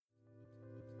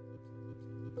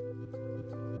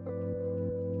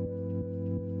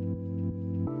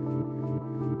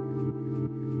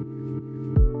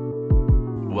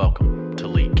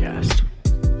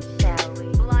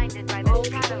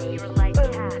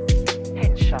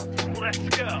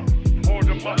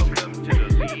Welcome to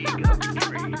the League of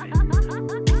Draven.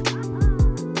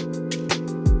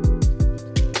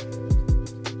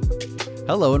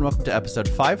 Hello and welcome to episode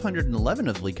 511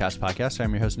 of the Leaguecast podcast.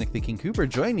 I'm your host, Nick the King Cooper.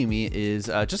 Joining me is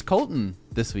just Colton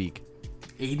this week.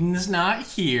 Aiden's not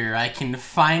here. I can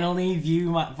finally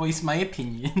voice my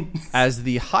opinions. As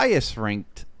the highest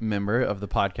ranked member of the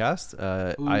podcast,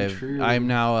 I'm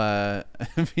now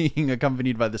being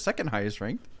accompanied by the second highest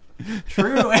ranked.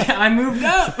 True, I moved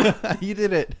up. You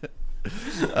did it.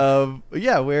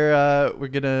 Yeah, we're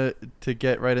gonna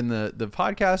get right in the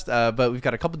podcast, but we've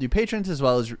got a couple new patrons as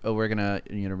well as we're gonna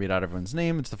read out everyone's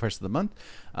name. It's the first of the month.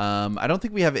 I don't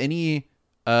think we have any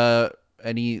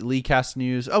Leaguecast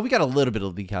news. Oh, we got a little bit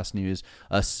of Leaguecast news,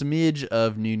 a smidge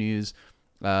of new news.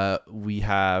 We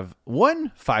have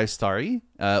one 5-starry.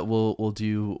 We'll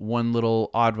do one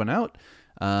little odd one out,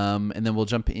 and then we'll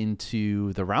jump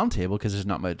into the roundtable because there's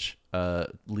not much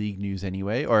league news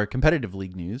anyway, or competitive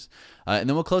league news, and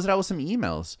then we'll close it out with some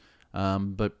emails.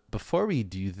 But before we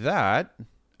do that,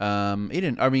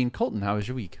 Colton, how was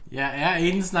your week? Yeah,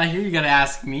 Aiden's not here. You gotta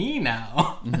ask me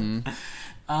now.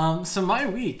 Mm-hmm. So my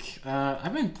week,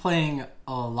 I've been playing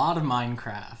a lot of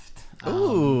Minecraft.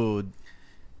 Ooh.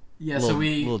 Yeah, so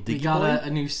we got a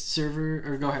new server.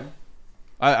 Or go ahead.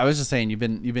 I was just saying, you've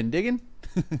been digging.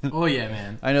 Oh yeah,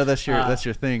 man. I know that's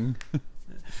your thing.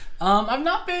 I've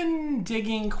not been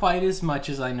digging quite as much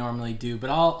as I normally do, but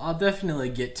I'll definitely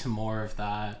get to more of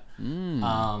that.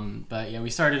 But yeah, we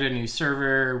started a new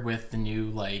server with the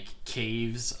new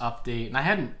caves update, and I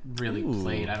hadn't really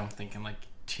played, I don't think, in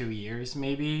 2 years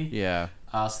maybe. Yeah.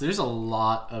 So there's a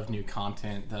lot of new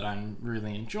content that I'm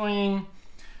really enjoying.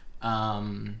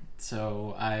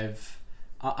 So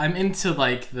I'm into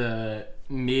the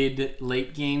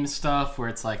mid-late game stuff where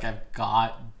it's I've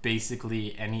got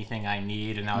basically anything I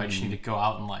need, and now I just need to go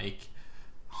out and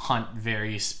hunt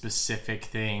very specific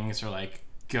things, or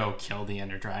go kill the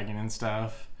Ender Dragon and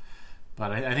stuff.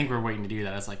 But I think we're waiting to do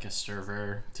that as a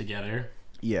server together.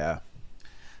 Yeah.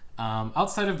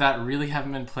 Outside of that, really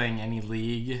haven't been playing any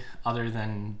League other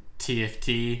than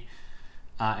TFT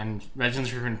and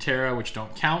Legends of Runeterra, which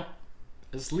don't count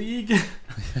as League.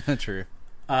 True.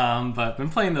 But been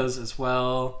playing those as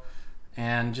well,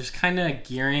 and just kind of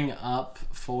gearing up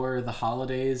for the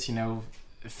holidays,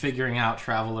 figuring out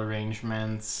travel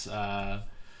arrangements,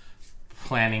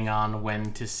 planning on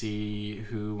when to see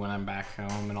who when I'm back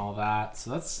home and all that.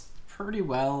 So that's pretty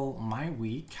well my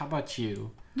week. How about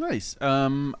you? Nice.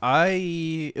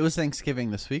 It was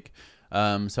Thanksgiving this week.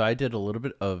 So I did a little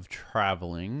bit of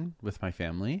traveling with my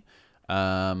family.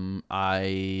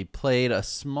 I played a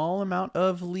small amount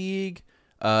of League,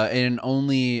 and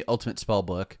only Ultimate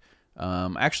Spellbook.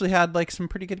 Actually had some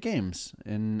pretty good games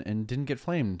and didn't get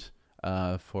flamed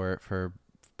for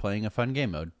playing a fun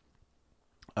game mode.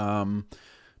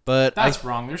 But that's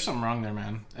wrong. There's something wrong there,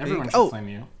 man. Everyone should flame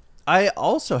you. I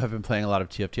also have been playing a lot of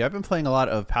TFT. I've been playing a lot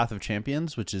of Path of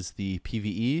Champions, which is the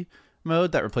PvE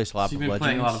mode that replaced a lot of Legends. You've been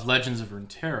playing a lot of Legends of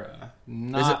Runeterra,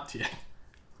 not TFT.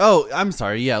 Oh, I'm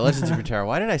sorry. Yeah, Legends of Runeterra.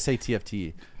 Why did I say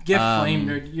TFT? Get flamed,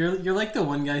 nerd. You're like the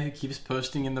one guy who keeps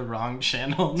posting in the wrong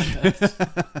channel.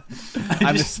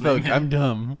 I misspoke. I'm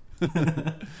dumb.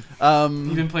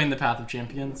 You've been playing the Path of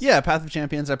Champions? Yeah, Path of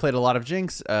Champions. I played a lot of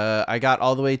Jinx. I got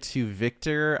all the way to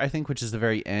Victor, I think, which is the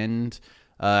very end.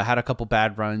 Had a couple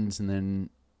bad runs and then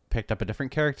picked up a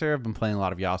different character. I've been playing a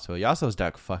lot of Yasuo. Yasuo's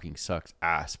deck fucking sucks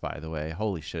ass, by the way.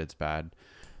 Holy shit, it's bad.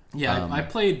 Yeah, I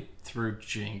played through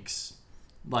Jinx,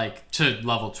 to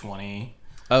level 20.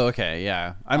 Oh, okay,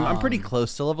 yeah. I'm pretty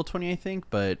close to level 20, I think,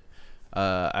 but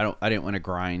I didn't want to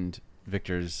grind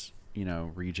Victor's,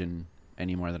 region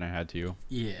any more than I had to.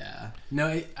 Yeah.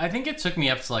 No, I think it took me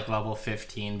up to level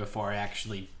 15 before I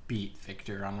actually beat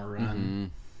Victor on a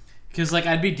run. Because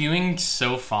I'd be doing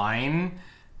so fine,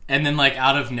 and then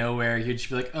out of nowhere you'd just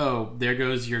be like, oh, there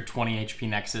goes your 20 HP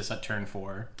Nexus at turn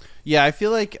 4. Yeah, I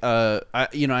feel like I've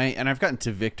gotten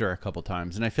to Victor a couple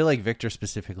times, and I feel like Victor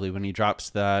specifically, when he drops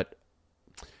that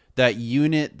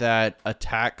unit that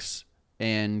attacks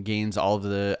and gains all of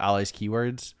the allies'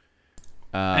 keywords,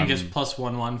 and gives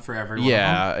 +1/1 for everyone.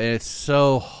 Yeah, it's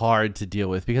so hard to deal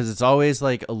with because it's always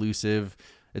elusive.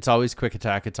 It's always quick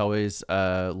attack. It's always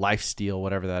life steal,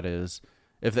 whatever that is,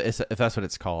 if that's what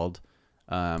it's called.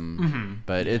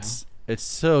 But yeah. It's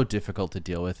so difficult to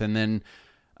deal with. And then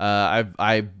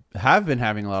I have been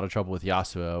having a lot of trouble with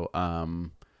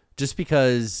Yasuo, just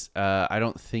because I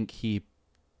don't think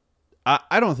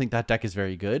that deck is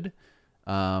very good.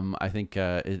 I think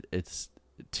it's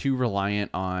too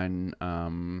reliant on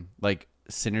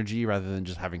synergy rather than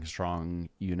just having strong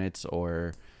units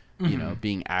or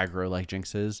being aggro like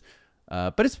Jinx is.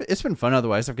 But it's been fun.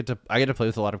 Otherwise, I get to play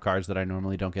with a lot of cards that I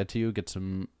normally don't get to. Get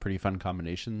some pretty fun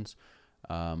combinations.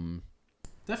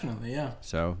 Definitely, yeah.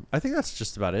 So I think that's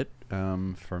just about it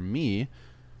for me.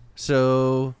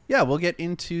 So yeah, we'll get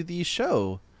into the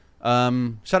show.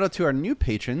 Shout out to our new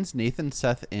patrons, Nathan,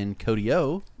 Seth, and Cody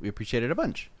O. We appreciate it a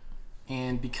bunch.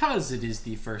 And because it is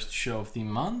the first show of the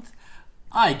month,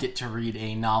 I get to read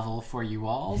a novel for you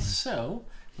all. So,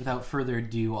 without further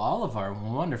ado, all of our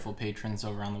wonderful patrons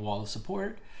over on the Wall of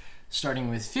Support, starting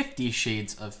with 50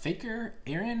 Shades of Faker,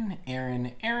 Aaron,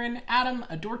 Adam,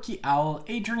 a Dorky Owl,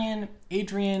 Adrian,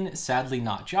 sadly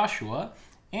not Joshua,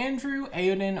 Andrew,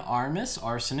 Aoden, Armis,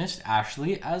 Arsonist,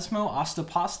 Ashley, Asmo,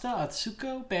 Ostapasta,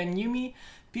 Atsuko, Banyumi,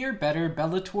 Beer Better,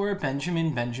 Bellator,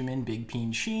 Benjamin, Big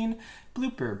Peen Sheen,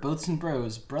 Blooper, Boats and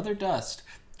Bros, Brother Dust,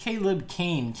 Caleb,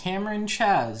 Kane, Cameron,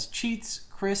 Chaz, Cheats,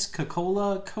 Chris,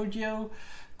 Coca-Cola, Kodyo,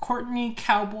 Courtney,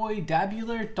 Cowboy,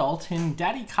 Dabular, Dalton,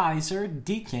 Daddy Kaiser,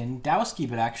 Deacon, Dowski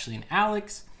but actually an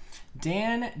Alex,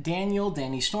 Dan, Daniel,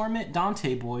 Danny Stormit,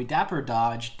 Dante Boy, Dapper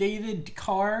Dodge, David,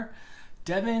 Carr,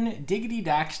 Devin, Diggity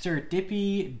Daxter,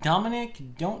 Dippy,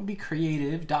 Dominic, Don't Be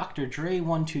Creative, Dr. Dre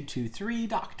 1223,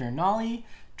 Dr. Nolly,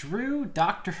 Drew,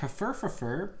 Dr.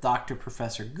 Huffer, Dr.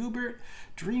 Professor Goobert,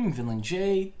 Dream Villain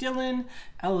J, Dylan,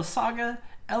 Elisaga,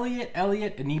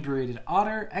 Elliot, Inebriated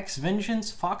Otter, X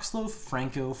Vengeance, Foxloaf,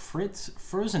 Franco, Fritz,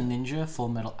 Frozen Ninja, Full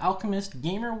Metal Alchemist,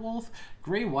 Gamer Wolf,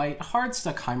 Grey White,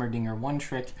 Hardstuck Heimerdinger One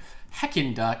Trick,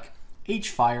 Heckin' Duck,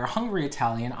 H-Fire, Hungry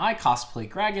Italian, I Cosplay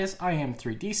Gragas, I Am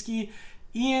 3D Ski,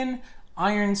 Ian,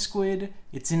 Iron Squid,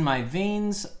 It's in My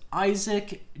Veins,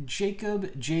 Isaac,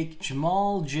 Jacob, Jake,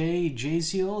 Jamal, Jay,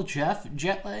 Jaziel, Jeff,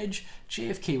 Jetledge,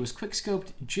 JFK was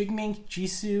quickscoped, Jigmink,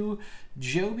 Jisoo,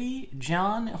 Joby,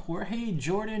 John, Jorge,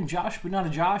 Jordan, Josh but not a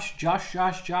Josh,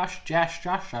 Joshua,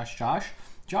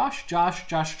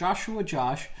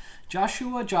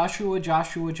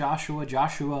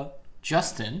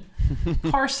 Justin,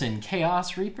 Carson,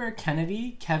 Chaos Reaper,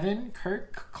 Kennedy, Kevin,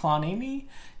 Kirk, Clon Amy,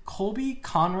 Colby,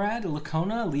 Conrad,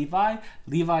 Lacona,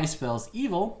 Levi spells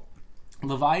evil,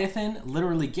 Leviathan,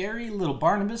 literally Gary, Little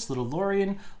Barnabas, Little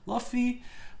Lorian, Luffy,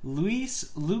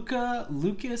 Luis, Luca,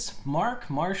 Lucas, Mark,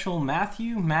 Marshall,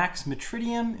 Matthew, Max,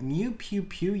 Matridium, Mew,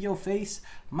 Pew, Yo Face,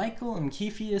 Michael,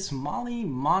 Mkephius, Molly,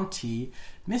 Monty,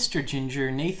 Mr.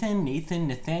 Ginger, Nathan,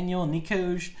 Nathaniel,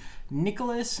 Nikoj,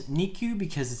 Nicholas, Niku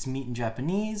because it's meat in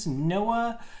Japanese,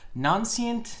 Noah,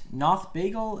 Nansient, Noth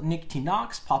Bagel, Nick T.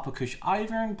 Knox, Papa Kush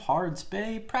Ivern, Pards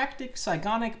Bay, Practic,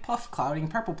 Sygonic, Puff Clouding,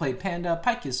 Purple Plate Panda,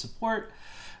 Pike is Support,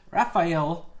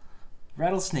 Raphael,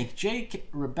 Rattlesnake Jake,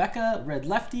 Rebecca, Red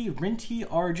Lefty, Rinty,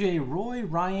 RJ, Roy,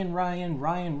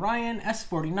 Ryan,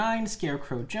 S49,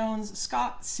 Scarecrow Jones,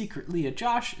 Scott, Secret Leah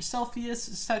Josh, Celsius,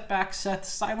 Setback Seth,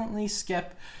 Silently,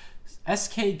 Skep,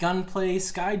 SK Gunplay,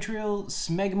 Skydrill,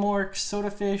 Smegmork,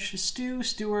 Sodafish, Stu,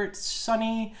 Stewart,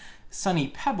 Sunny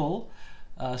Pebble,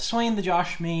 Swain the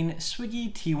Josh Main, Swiggy,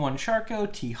 T1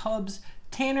 Sharko, T Hubs,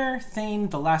 Tanner, Thane,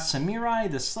 The Last Samurai,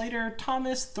 The Slater,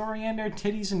 Thomas, Thoriander,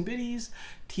 Titties and Biddies,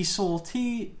 T Soul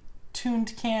T,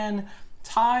 Tuned Can,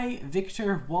 Ty,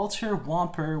 Victor, Walter,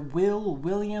 Womper, Will,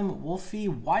 William, Wolfie,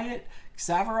 Wyatt,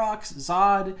 Xavarox,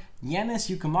 Zod, Yanis,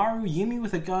 Yukamaru, Yumi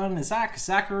with a Gun, Zach,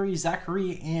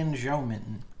 Zachary, and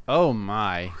Joman. Oh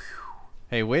my.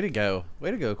 Hey, way to go,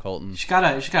 Colton. She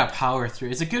gotta power through.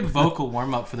 It's a good vocal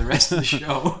warm up for the rest of the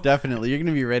show. Definitely, you're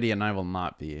gonna be ready, and I will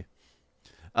not be.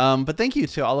 But thank you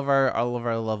to all of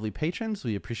our lovely patrons.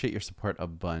 We appreciate your support a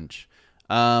bunch.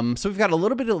 So we've got a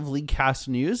little bit of League Cast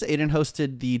news. Aiden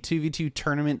hosted the 2v2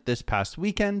 tournament this past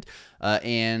weekend,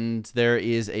 and there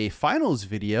is a finals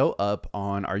video up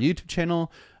on our YouTube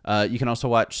channel. You can also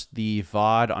watch the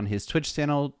VOD on his Twitch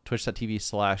channel,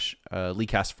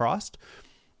 twitch.tv/LeagueCastFrost.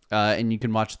 And you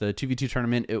can watch the 2v2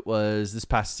 tournament. It was this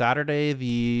past Saturday,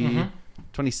 the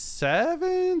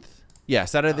 27th? Yeah,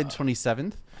 Saturday the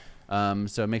 27th.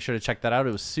 So make sure to check that out.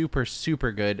 It was super,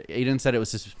 super good. Aiden said it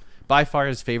was by far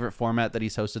his favorite format that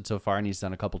he's hosted so far, and he's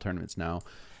done a couple tournaments now.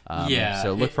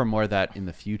 So look for more of that in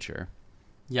the future.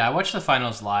 Yeah, I watched the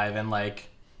finals live, and like,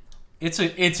 it's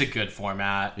a good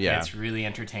format. Yeah, it's really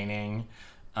entertaining.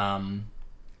 One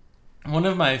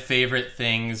of my favorite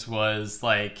things was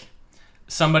like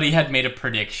somebody had made a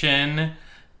prediction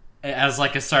as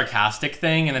like a sarcastic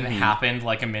thing, and then it happened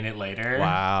like a minute later.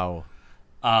 Wow.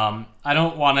 I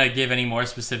don't want to give any more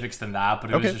specifics than that,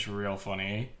 but it was just real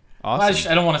funny.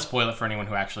 Awesome. I don't want to spoil it for anyone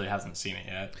who actually hasn't seen it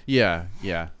yet.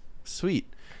 Yeah.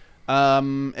 Sweet.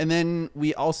 And then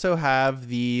we also have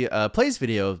the plays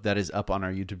video that is up on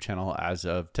our YouTube channel as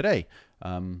of today.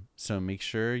 So make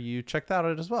sure you check that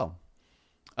out as well.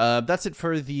 that's it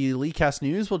for the LeagueCast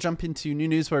news. We'll jump into new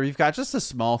news where we've got just a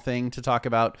small thing to talk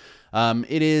about.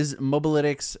 It is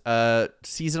Mobalytics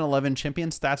Season 11 Champion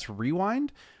Stats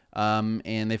Rewind.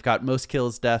 And they've got most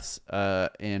kills, deaths,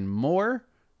 and more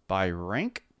by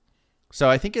rank. So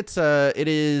I think it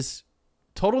is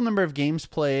total number of games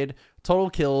played, total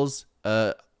kills,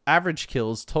 average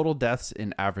kills, total deaths,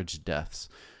 and average deaths.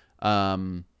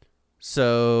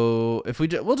 So if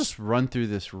we'll just run through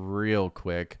this real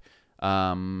quick.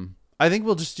 I think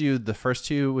we'll just do the first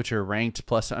two, which are ranked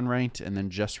plus unranked, and then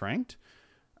just ranked.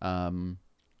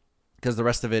 Because the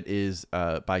rest of it is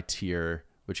by tier,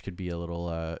 which could be a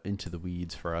little into the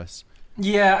weeds for us.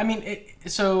 Yeah, I mean,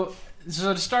 so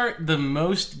to start, the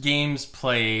most games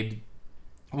played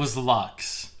was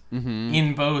Lux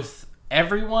in both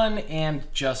everyone and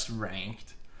just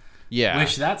ranked. Yeah,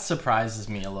 which that surprises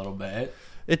me a little bit.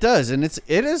 It does, and it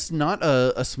is not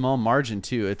a small margin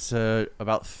too. It's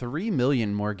about 3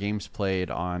 million more games played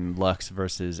on Lux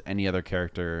versus any other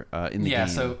character in the game.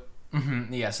 So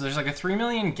there's like a 3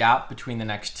 million gap between the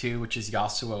next two, which is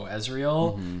Yasuo,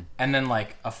 Ezreal, and then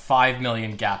like a 5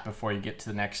 million gap before you get to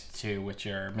the next two, which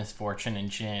are Misfortune and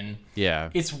Jhin. Yeah,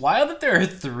 it's wild that there are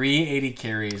 3 AD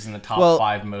carries in the top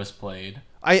 5 most played.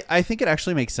 I think it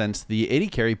actually makes sense. The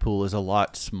AD carry pool is a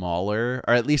lot smaller,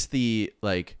 or at least the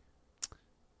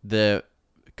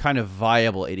kind of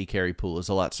viable AD carry pool is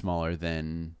a lot smaller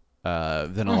than a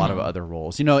lot of other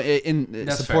roles. You know, in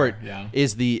support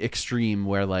is the extreme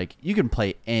where like you can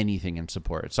play anything in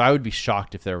support. So I would be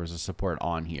shocked if there was a support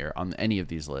on here on any of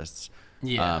these lists.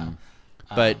 Yeah.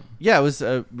 But yeah, it was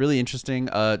really interesting.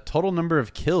 Total number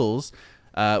of kills,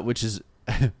 which is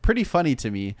pretty funny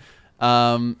to me.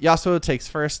 Yasuo takes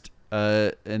first,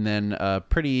 and then a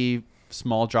pretty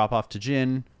small drop off to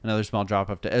Jhin, another small drop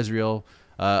off to Ezreal,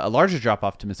 a larger drop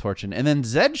off to Misfortune, and then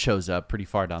Zed shows up pretty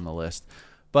far down the list.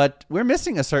 But we're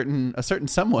missing a certain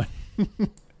someone.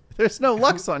 There's no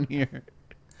Lux on here.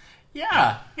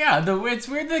 Yeah. It's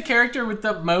weird the character with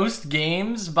the most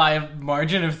games by a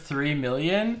margin of 3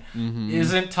 million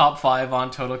isn't top 5 on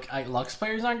total. Lux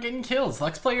players aren't getting kills.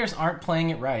 Lux players aren't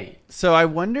playing it right. So I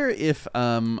wonder if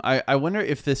I wonder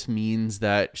if this means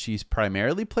that she's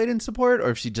primarily played in support,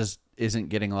 or if she just isn't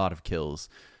getting a lot of kills.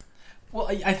 Well,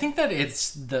 I think that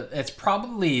it's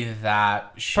probably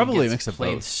that she gets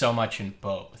played so much in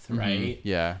both, right?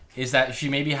 Yeah. Is that she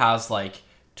maybe has like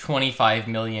 25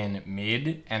 million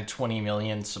mid and 20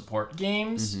 million support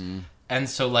games. And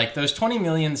so like those 20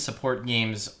 million support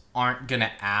games aren't going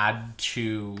to add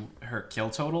to her kill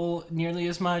total nearly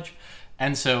as much.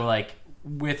 And so like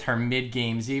with her mid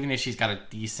games, even if she's got a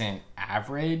decent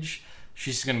average,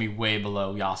 she's going to be way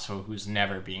below Yasuo, who's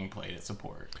never being played at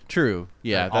support. True.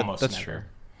 Yeah, that's never. true.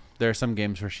 There are some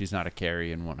games where she's not a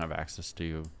carry and won't have access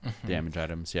to damage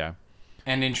items. Yeah.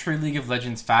 And in true League of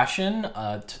Legends fashion,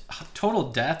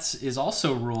 total deaths is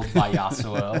also ruled by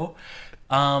Yasuo.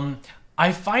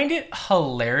 I find it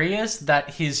hilarious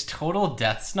that his total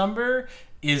deaths number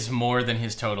is more than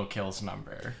his total kills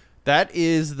number. That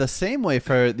is the same way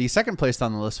for the second place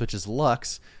on the list, which is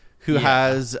Lux, who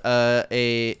has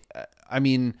I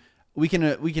mean, we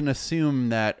can assume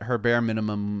that her bare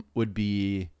minimum would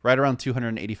be right around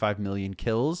 285 million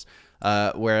kills,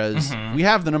 whereas we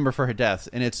have the number for her deaths,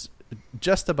 and it's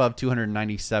just above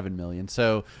 297 million.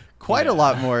 So quite a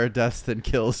lot more deaths than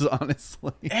kills,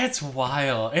 honestly. It's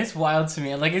wild. It's wild to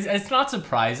me. Like it's not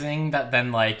surprising that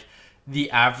then like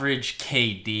the average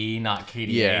KD, not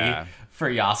KDA, for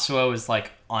Yasuo is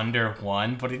like under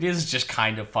 1, but it is just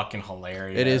kind of fucking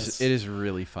hilarious. It is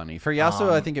really funny. For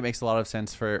Yasuo, I think it makes a lot of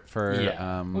sense for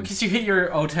because you hit your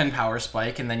 0-10 power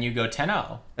spike and then you go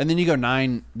 10-0. And then you go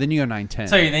 9-10.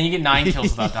 So then you get 9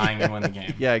 kills without dying and win the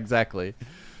game. Yeah, exactly.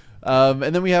 And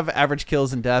then we have average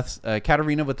kills and deaths.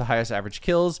 Katarina with the highest average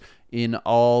kills in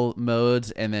all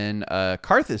modes, and then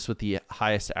Karthus with the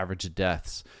highest average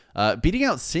deaths, beating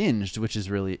out Singed, which is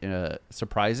really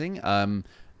surprising.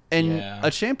 And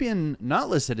a champion not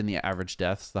listed in the average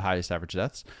deaths, the highest average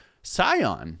deaths,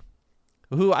 Sion,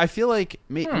 who I feel like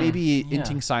maybe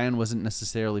inting Sion wasn't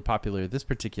necessarily popular this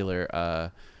particular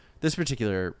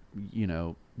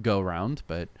go round,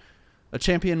 but a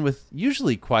champion with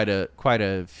usually quite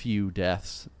a few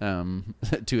deaths to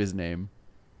his name.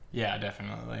 Yeah,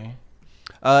 definitely.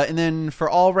 And then for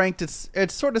all ranked,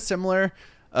 it's sort of similar.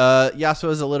 Yasuo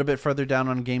is a little bit further down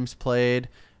on games played.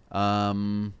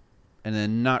 And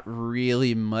then not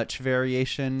really much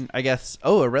variation, I guess.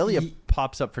 Oh, Aurelia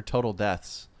pops up for total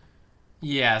deaths.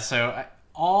 Yeah, so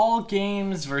all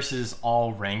games versus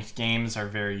all ranked games are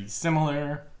very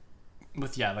similar.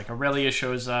 With like Aurelia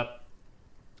shows up,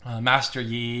 Master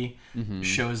Yi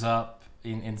shows up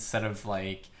instead of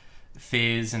like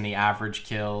Fizz and the average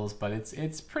kills, but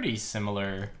it's pretty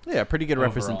similar. Yeah, pretty good overall.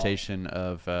 representation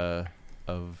of the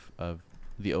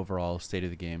overall state of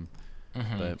the game.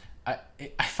 But I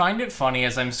find it funny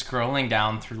as I'm scrolling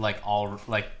down through like all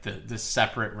like the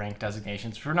separate rank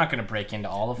designations. We're not going to break into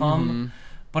all of them,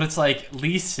 but it's like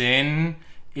Lee Sin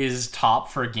is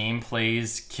top for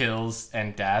gameplays, kills,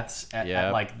 and deaths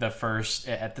at like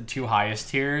at the 2 highest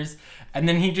tiers, and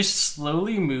then he just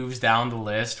slowly moves down the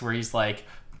list where he's like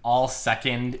all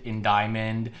second in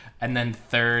diamond, and then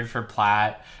third for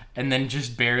plat, and then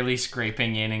just barely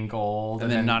scraping in gold,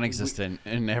 and then non-existent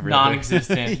in every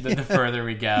non-existent the further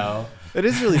we go. It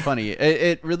is really funny.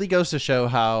 It really goes to show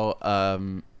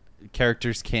how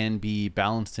characters can be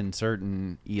balanced in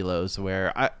certain elos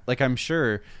where I'm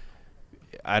sure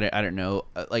I don't know,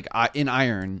 like in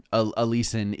Iron a Lee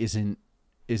Sin isn't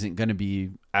going to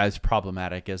be as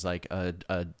problematic as like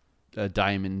a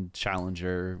diamond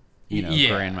challenger,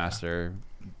 grandmaster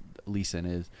Lee Sin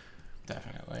is.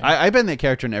 Definitely. I've been that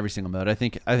character in every single mode. I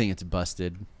think it's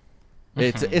busted.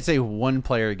 It's a one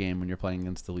player game when you're playing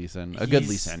against the Lee Sin. A good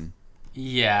Lee Sin.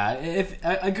 Yeah, if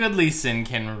a good Lee Sin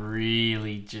can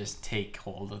really just take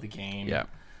hold of the game. Yeah.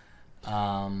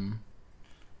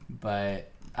 But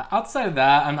outside of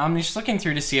that, I'm just looking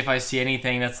through to see if I see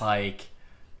anything that's like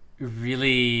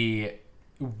really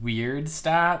weird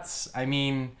stats. I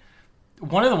mean,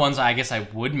 one of the ones I guess I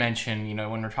would mention,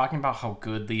 when we're talking about how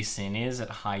good Lee Sin is at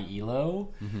high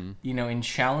elo, in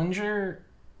Challenger,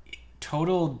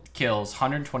 total kills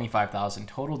 125,000,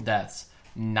 total deaths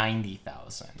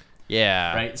 90,000.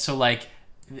 Yeah. Right. So like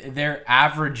they're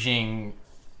averaging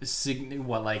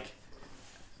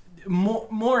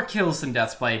more kills than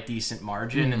deaths by a decent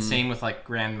margin, and same with like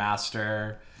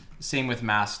Grandmaster, same with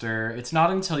Master. It's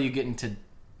not until you get into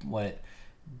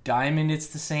Diamond it's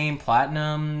the same,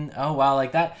 Platinum. Oh wow,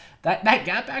 like that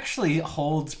gap actually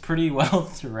holds pretty well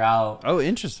throughout. Oh,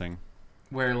 interesting.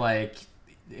 Where like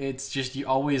it's just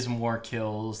always more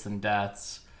kills than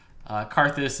deaths.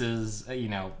 Karthus is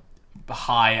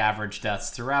high average deaths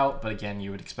throughout, but again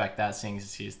you would expect that seeing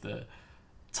as he's the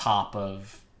top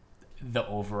of the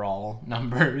overall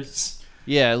numbers.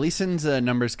 Yeah, Lee Sin's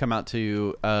numbers come out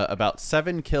to about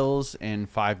 7 kills and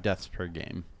 5 deaths per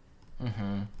game.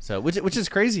 So which is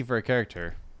crazy for a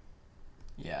character.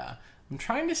 Yeah, I'm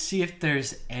trying to see if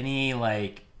there's any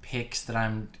like picks that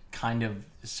I'm kind of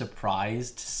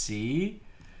surprised to see.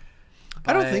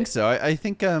 I don't think so. I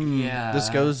think this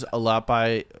goes a lot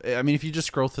by. I mean, if you just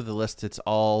scroll through the list, it's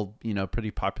all pretty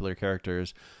popular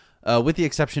characters, with the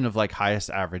exception of like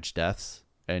highest average deaths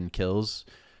and kills,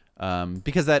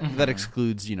 because that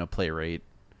excludes play rate.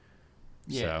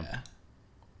 Yeah, so.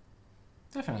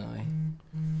 Definitely.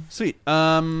 Sweet.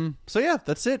 So yeah,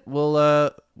 that's it.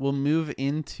 We'll move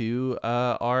into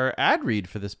our ad read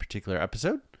for this particular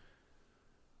episode.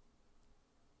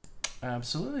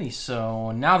 Absolutely. So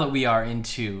now that we are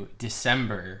into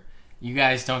December, you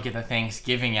guys don't get the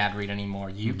Thanksgiving ad read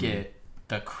anymore. You get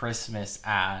the Christmas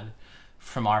ad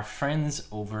from our friends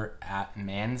over at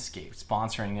Manscaped,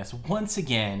 sponsoring us once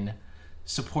again,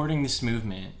 supporting this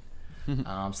movement.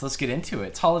 So let's get into it.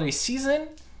 It's holiday season,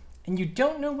 and you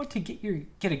don't know what to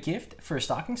get a gift for a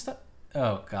stocking stuff.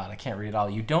 Oh God, I can't read it all.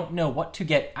 You don't know what to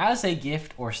get as a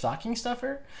gift or stocking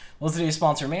stuffer? Well, today's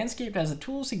sponsor, Manscaped, has the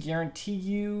tools to guarantee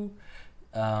you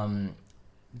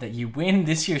that you win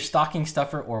this year's stocking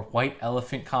stuffer or white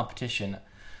elephant competition.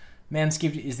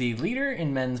 Manscaped is the leader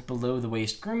in men's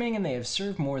below-the-waist grooming, and they have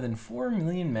served more than 4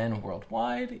 million men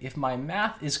worldwide. If my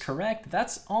math is correct,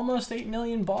 that's almost 8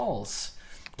 million balls.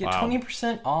 Get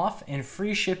 20% off and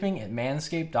free shipping at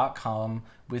manscaped.com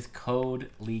with code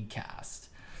LEAGUECAST.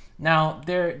 Now,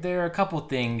 there are a couple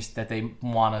things that they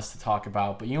want us to talk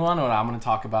about, but you want to know what I'm going to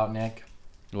talk about, Nick?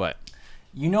 What?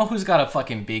 You know who's got a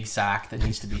fucking big sack that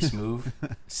needs to be smooth?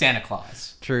 Santa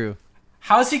Claus. True.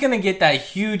 How's he going to get that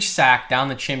huge sack down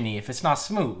the chimney if it's not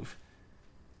smooth?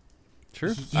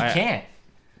 True. He can't.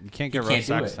 You can't get rough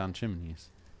sacks down chimneys.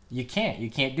 You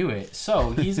can't do it.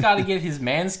 So he's got to get his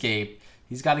Manscaped.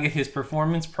 He's got to get his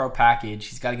Performance Pro package.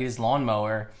 He's got to get his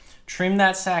lawnmower. Trim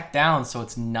that sack down so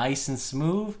it's nice and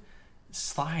smooth.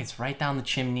 Slides right down the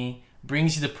chimney.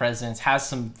 Brings you the presents. Has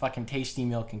some fucking tasty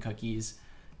milk and cookies.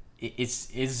 It's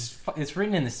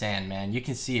written in the sand, man. You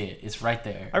can see it. It's right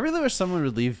there. I really wish someone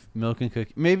would leave milk and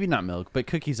cookies. Maybe not milk, but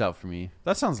cookies out for me.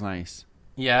 That sounds nice.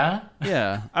 Yeah?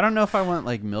 Yeah. I don't know if I want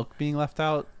like milk being left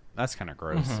out. That's kind of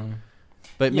gross.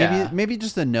 But maybe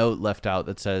just a note left out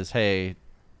that says, hey,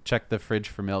 check the fridge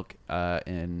for milk,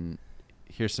 and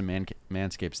here's some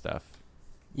Manscaped stuff.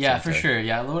 Yeah, for Santa. sure.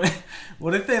 Yeah.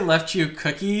 What if they left you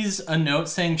cookies, a note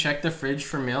saying check the fridge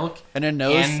for milk, And a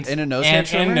nose hair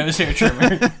trimmer. and nose hair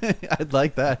trimmer? I'd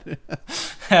like that.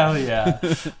 Hell yeah.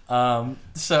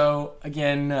 So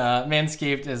again,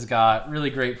 Manscaped has got really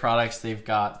great products. They've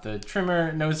got the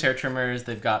trimmer, nose hair trimmers.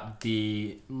 They've got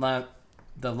the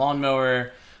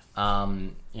lawnmower,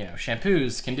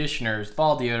 shampoos, conditioners,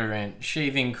 ball deodorant,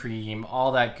 shaving cream,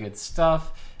 all that good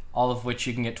stuff. All of which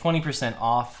you can get 20%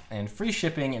 off and free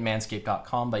shipping at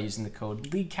manscaped.com by using the code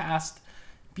LEAGUECAST.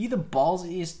 Be the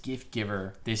ballsiest gift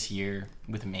giver this year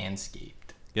with Manscaped.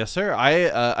 Yes, sir.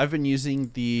 I've been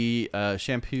using the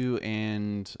shampoo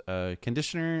and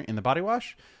conditioner in the body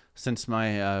wash since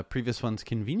my previous ones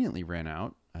conveniently ran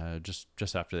out just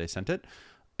after they sent it.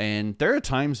 And there are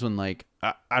times when, like,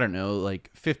 I don't know, like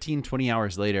 15, 20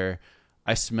 hours later,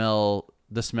 I smell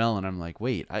the smell and I'm like,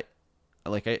 wait, I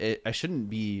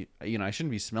shouldn't be, I shouldn't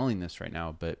be smelling this right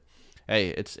now, but hey,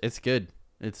 it's good.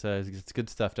 It's good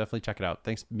stuff. Definitely check it out.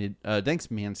 Thanks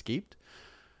Manscaped.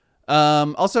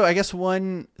 Also, I guess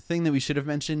one thing that we should have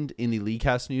mentioned in the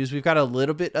LeagueCast news, we've got a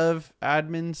little bit of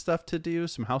admin stuff to do,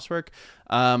 some housework.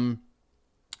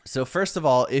 So first of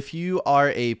all, if you are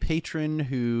a patron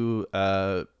who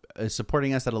is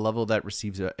supporting us at a level that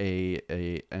receives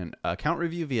an account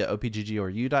review via OPGG or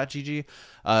U.GG,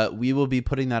 we will be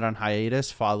putting that on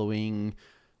hiatus following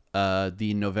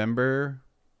the November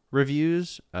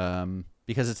reviews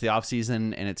because it's the off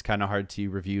season and it's kind of hard to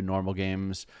review normal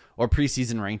games or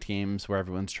preseason ranked games where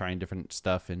everyone's trying different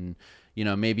stuff, and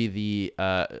maybe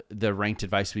the ranked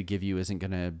advice we give you isn't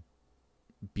going to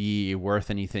be worth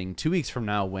anything 2 weeks from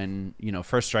now when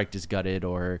First Strike is gutted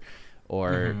or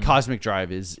Cosmic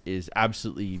Drive is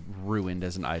absolutely ruined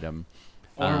as an item.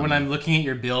 Or when I'm looking at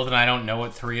your build and I don't know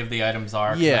what 3 of the items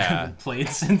are. Yeah. I haven't played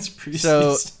since preseason.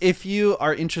 So if you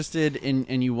are interested in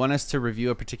and you want us to review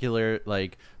a particular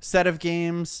set of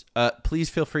games,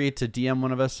 please feel free to DM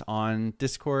one of us on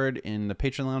Discord in the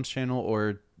Patreon Lounge channel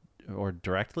or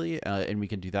directly, and we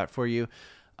can do that for you.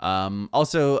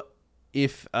 Also,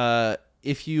 if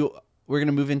we're going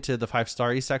to move into the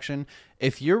 5-star section.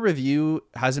 If your review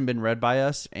hasn't been read by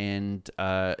us and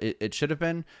it should have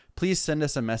been, please send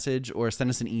us a message or send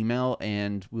us an email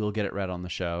and we'll get it read on the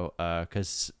show,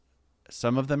 because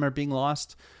some of them are being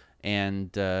lost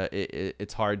and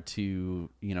it's hard to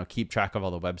keep track of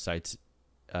all the websites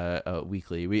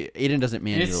weekly. Aiden does it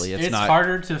manually. It's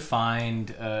harder to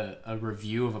find a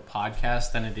review of a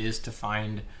podcast than it is to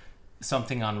find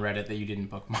something on Reddit that you didn't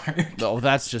bookmark. No,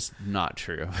 that's just not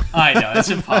true. I know,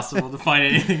 it's impossible to find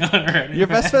anything on Reddit. Your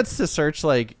best bet's to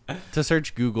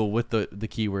search Google with the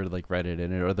keyword Reddit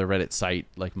in it or the Reddit site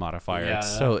modifier.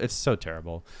 Yeah. It's so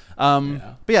terrible.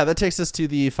 But yeah, that takes us to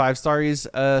the 5 stars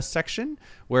section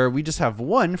where we just have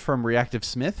one from Reactive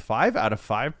Smith, 5 out of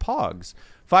 5 pogs.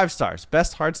 5 stars.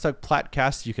 Best hardstuck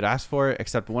platcast you could ask for,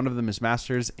 except one of them is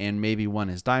Masters and maybe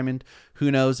one is Diamond. Who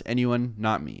knows? Anyone?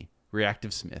 Not me.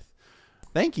 Reactive Smith.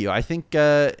 Thank you. I think,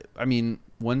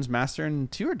 one's Master and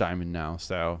 2 are Diamond now,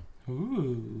 so.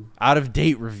 Ooh. Out of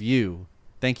date review.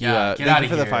 Thank you. Yeah, Thank you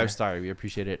for the 5 star. We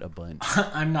appreciate it a bunch.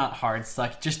 I'm not hard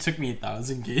stuck. It just took me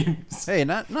 1,000 games. Hey,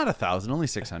 not 1,000, only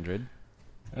 600.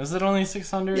 Was it only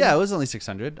 600? Yeah, it was only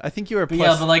 600. I think you were But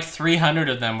plus. yeah, but 300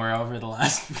 of them were over the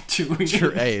last 2 weeks.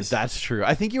 Hey, that's true.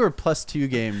 I think you were plus 2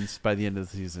 games by the end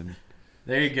of the season.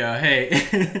 There you go.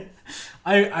 Hey,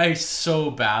 I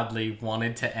so badly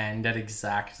wanted to end at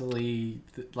exactly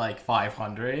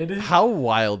 500. How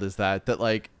wild is that?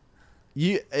 That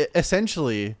you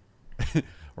essentially,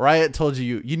 Riot told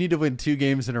you need to win 2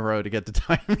 games in a row to get the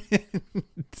diamond.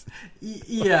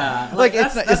 Yeah,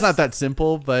 it's not that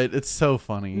simple, but it's so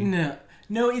funny.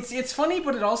 No, it's funny,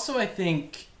 but it also I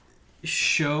think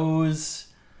shows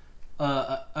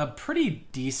a pretty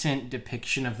decent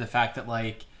depiction of the fact that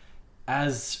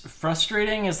as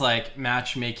frustrating as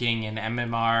matchmaking and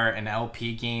MMR and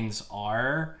LP games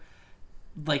are,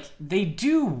 they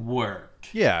do work.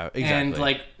 Yeah, exactly.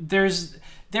 And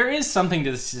there is something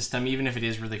to the system, even if it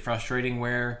is really frustrating,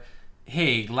 where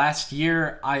hey, last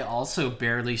year I also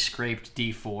barely scraped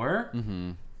D4.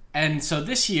 Mm-hmm. And so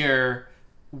this year,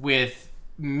 with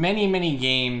many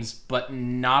games but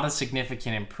not a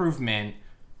significant improvement,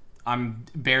 I'm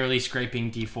barely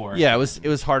scraping D4. Yeah, it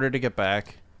was harder to get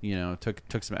back.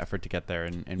 Took some effort to get there,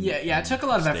 and it took a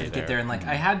lot of effort to get there, and Mm-hmm.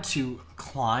 I had to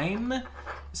climb,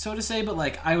 so to say,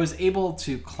 but I was able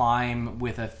to climb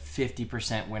with a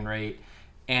 50% win rate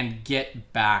and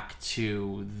get back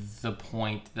to the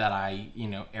point that I,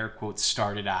 air quotes,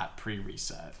 started at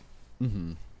pre-reset.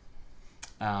 Mm-hmm.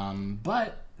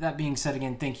 But that being said,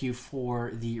 again, thank you for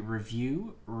the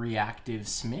review, Reactive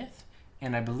Smith.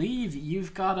 and I believe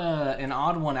you've got an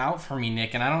odd one out for me,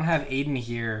 Nick, and I don't have Aiden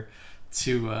here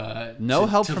to No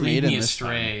help to from lead Aiden me this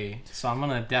astray. So I'm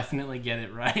gonna definitely get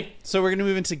it right. So we're gonna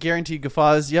move into guaranteed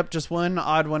guffaws. Yep, just one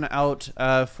odd one out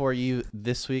for you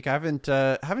this week. I haven't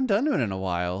done one in a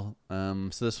while.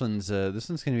 So this one's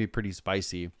gonna be pretty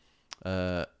spicy.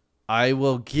 I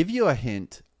will give you a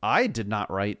hint. I did not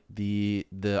write the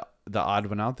odd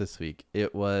one out this week.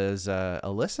 It was a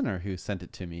listener who sent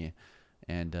it to me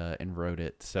and wrote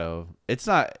it. So it's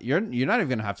not you're not even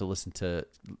gonna have to listen to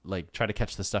like try to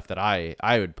catch the stuff that I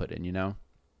would put in.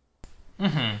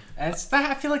 Mm-hmm.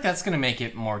 I feel like that's gonna make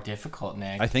it more difficult,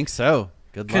 Nick. I think so.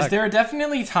 Good luck. Because there are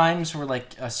definitely times where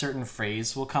like a certain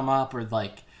phrase will come up, or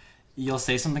like you'll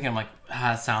say something, and I'm like,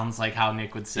 it sounds like how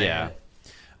Nick would say it.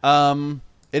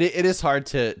 It is hard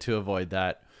to avoid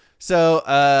that. So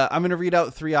I'm gonna read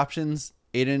out three options.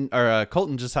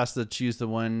 Colton just has to choose the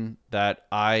one that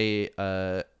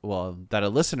that a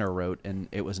listener wrote, and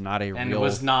it was not a real. And it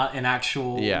was not an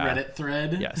actual Reddit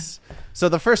thread. Yes. So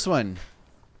the first one,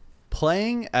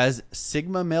 playing as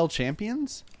Sigma male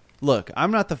champions. Look,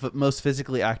 I'm not the most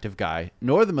physically active guy,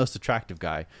 nor the most attractive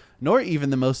guy, nor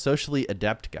even the most socially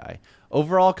adept guy.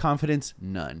 Overall confidence,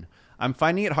 none. I'm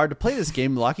finding it hard to play this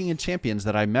game locking in champions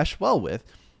that I mesh well with,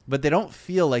 but they don't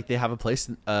feel like they have a place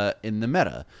in the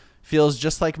meta. Feels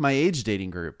just like my age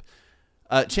dating group.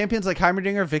 Champions like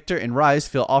Heimerdinger, Victor, and Ryze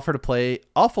feel awful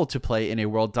to play in a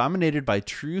world dominated by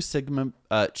true Sigma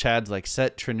chads like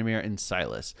Set, Tryndamere, and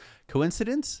Sylas.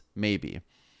 Coincidence? Maybe.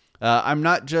 I'm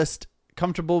just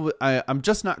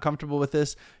not comfortable with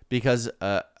this because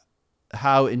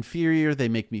how inferior they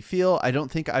make me feel. I don't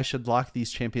think I should lock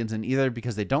these champions in either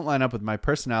because they don't line up with my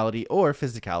personality or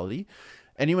physicality.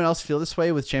 Anyone else feel this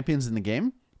way with champions in the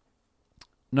game?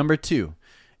 Number 2.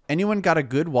 Anyone got a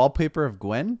good wallpaper of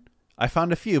Gwen? I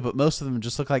found a few, but most of them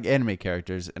just look like anime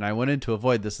characters, and I wanted to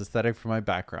avoid this aesthetic for my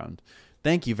background.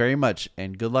 Thank you very much,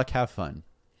 and good luck, have fun.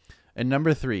 And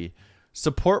number 3.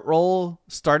 Support role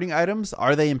starting items,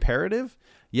 are they imperative?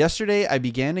 Yesterday, I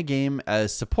began a game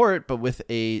as support, but with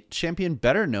a champion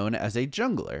better known as a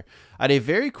jungler. I had a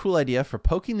very cool idea for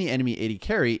poking the enemy AD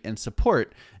carry and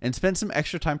support, and spent some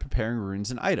extra time preparing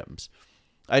runes and items.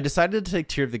 I decided to take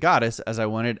Tear of the Goddess as I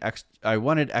wanted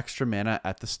extra mana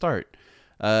at the start.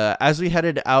 As we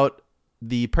headed out,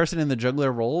 the person in the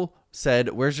jungler role said,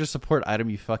 "Where's your support item,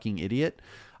 you fucking idiot?"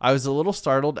 I was a little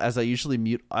startled as I usually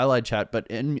mute allied chat, but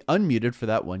unmuted for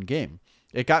that one game.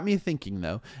 It got me thinking,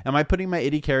 though, am I putting my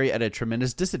AD carry at a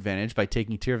tremendous disadvantage by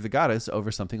taking Tear of the Goddess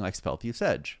over something like Spellthief's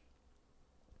Edge?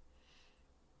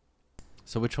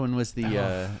 So which one was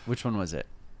which one was it?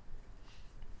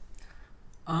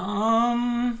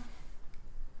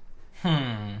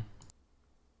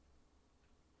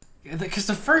 Because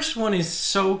the first one is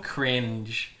so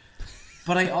cringe,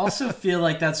 but I also feel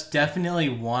like that's definitely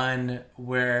one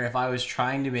where if I was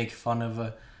trying to make fun of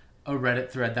a Reddit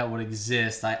thread that would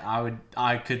exist,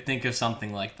 I could think of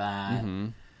something like that. Mm-hmm.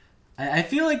 I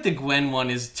feel like the Gwen one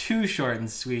is too short and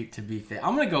sweet to be fake.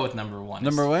 I'm gonna go with number 1.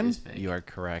 Number 1? You are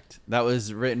correct. That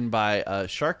was written by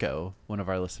Sharko, one of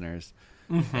our listeners.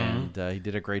 Mm-hmm. And he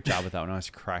did a great job with that one. I was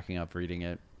cracking up reading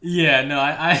it. Yeah, no,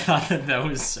 I thought that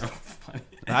was so funny.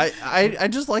 I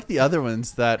just like the other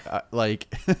ones that,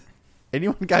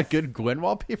 anyone got good Gwen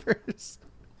wallpapers?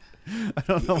 I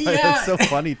don't know why it's so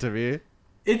funny to me.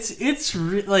 It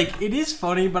is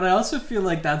funny, but I also feel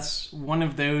like that's one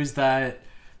of those that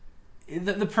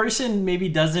the person maybe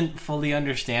doesn't fully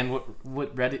understand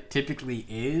what Reddit typically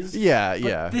is.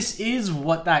 Yeah. This is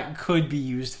what that could be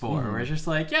used for. Where it's just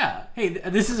like, hey,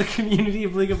 this is a community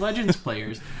of League of Legends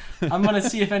players. I'm gonna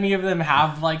see if any of them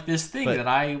have like this thing that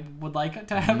I would like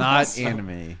to have. Not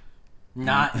anime.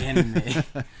 Not anime.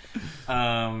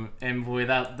 And boy,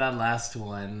 that last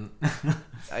one.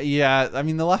 Yeah, I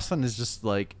mean the last one is just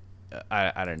like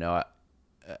I don't know.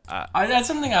 That's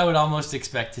something I would almost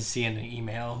expect to see in an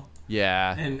email.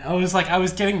 Yeah. And I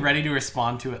was getting ready to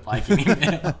respond to it like an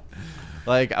email.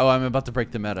 Like, I'm about to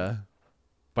break the meta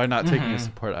by not taking a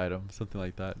support item, something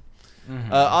like that.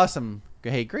 Mm-hmm. Awesome.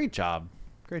 Hey, great job.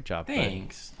 Great job.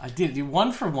 Thanks. Buddy. I did.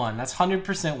 1 for 1. That's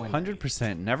 100% win.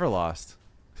 100%. Never lost.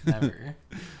 Never.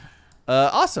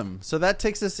 Awesome. So that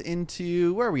takes us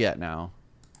into, where are we at now?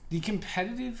 The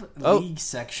competitive league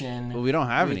section. Well, we don't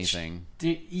have anything.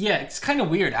 It's kind of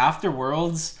weird. After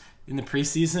Worlds in the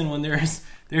preseason, when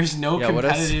there's no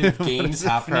competitive games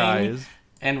happening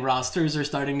and rosters are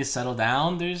starting to settle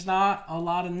down, there's not a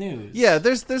lot of news. Yeah,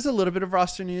 there's a little bit of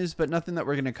roster news, but nothing that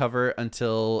we're going to cover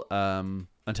until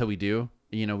we do.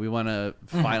 We want to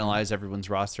finalize everyone's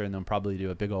roster and then probably do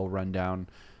a big old rundown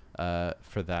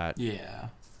for that. Yeah.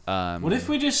 What if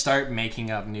we just start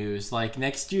making up news? Like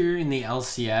next year in the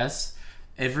LCS,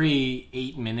 every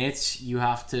 8 minutes you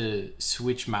have to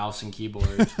switch mouse and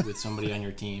keyboard with somebody on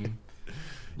your team.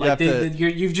 Like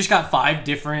you've just got 5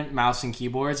 different mouse and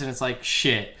keyboards, and it's like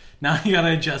shit. Now you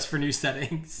gotta adjust for new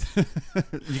settings.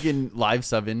 You can live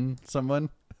sub in someone.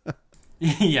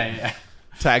 Yeah.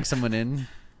 Tag someone in.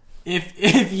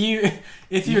 If your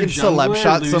celeb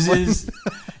shot loses,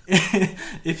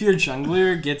 if your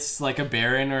jungler gets like a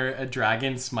Baron or a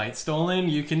Dragon Smite stolen,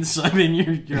 you can sub in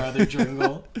your other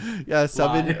jungle. Yeah,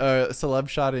 sub in celeb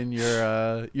shot in your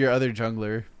other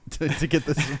jungler to get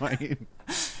the Smite.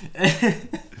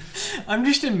 I'm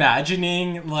just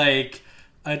imagining like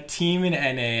a team in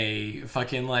NA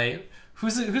fucking like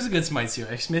who's a good Smite seer?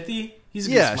 Xmithy? He's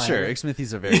a good smiter. Sure.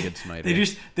 Xmithy's a very good smiter.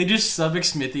 they just sub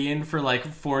Xmithy in for like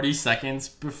 40 seconds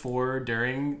before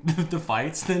during the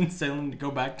fights, then send him to go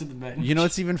back to the bench. You know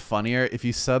what's even funnier? If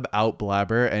you sub out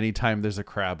Blabber anytime there's a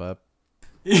crab up.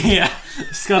 Yeah,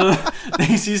 Scuttle.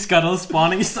 They see Scuttle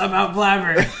spawning, sub out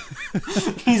Blabber.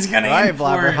 He's gonna. All right,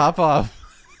 Blabber, hop off.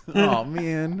 Oh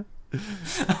man.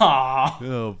 Aww.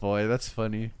 Oh boy, that's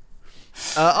funny.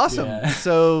 Awesome. Yeah.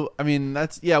 So, I mean,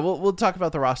 we'll talk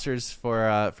about the rosters for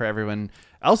everyone.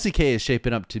 LCK is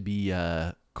shaping up to be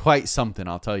quite something.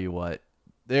 I'll tell you what,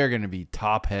 they're going to be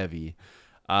top heavy.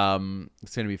 It's going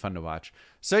to be fun to watch.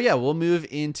 So yeah, we'll move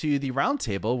into the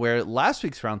roundtable, where last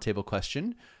week's roundtable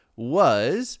question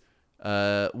was,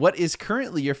 what is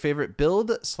currently your favorite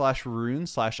build / rune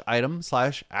 / item /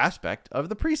 aspect of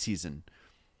the preseason?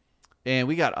 And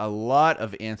we got a lot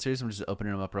of answers. I'm just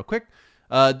opening them up real quick.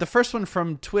 The first one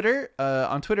from Twitter,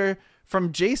 on Twitter,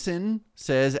 from Jason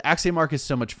says, Axiomark is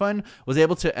so much fun. Was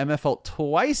able to MF ult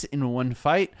twice in one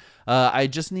fight. I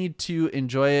just need to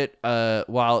enjoy it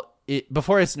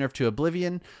before it's nerfed to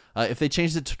Oblivion. If they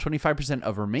changed it to 25%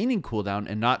 of remaining cooldown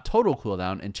and not total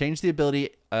cooldown, and change the ability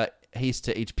haste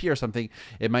to HP or something,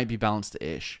 it might be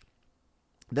balanced-ish.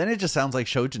 Then it just sounds like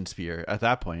Shojin Spear at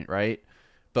that point, right?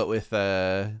 But with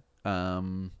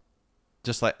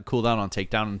just like cooldown on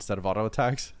takedown instead of auto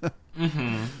attacks.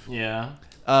 Yeah.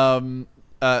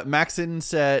 Maxon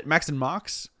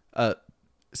Mox,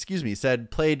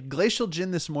 said, played Glacial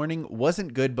Jhin this morning.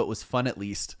 Wasn't good, but was fun at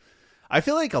least. I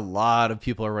feel like a lot of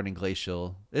people are running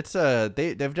Glacial. It's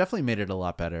they've definitely made it a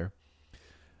lot better.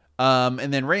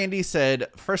 And then Randy said,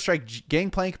 First Strike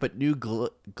Gangplank, but new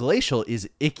Glacial is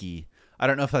icky. I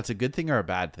don't know if that's a good thing or a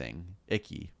bad thing.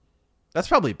 Icky. That's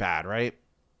probably bad, right?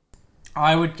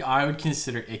 I would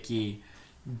consider icky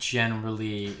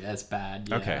generally as bad.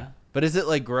 Yeah. Okay. But is it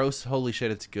like gross, holy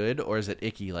shit, it's good? Or is it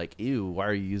icky, like, ew, why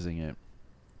are you using it?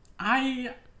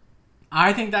 I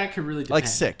think that could really depend. Like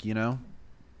sick, you know?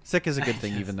 Sick is a good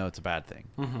thing, even though it's a bad thing.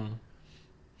 Mm-hmm.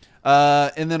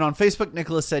 And then on Facebook,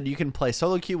 Nicholas said you can play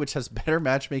solo queue, which has better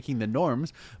matchmaking than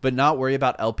norms, but not worry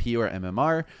about LP or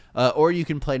MMR. Or you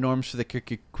can play norms for the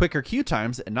quicker queue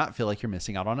times and not feel like you're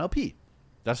missing out on LP.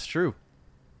 That's true.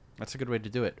 That's a good way to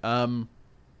do it. And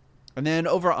then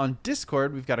over on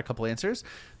Discord, we've got a couple answers.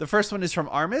 The first one is from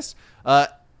Armis.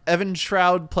 Evan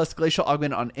Shroud plus Glacial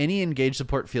Augment on any engage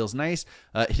support feels nice.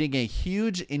 Hitting a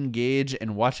huge engage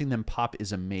and watching them pop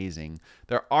is amazing.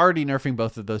 They're already nerfing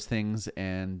both of those things,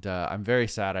 and I'm very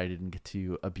sad I didn't get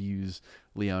to abuse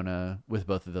Leona with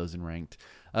both of those in ranked.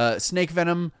 Snake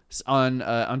Venom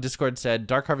on Discord said,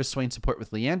 Dark Harvest Swain support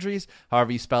with Leandries,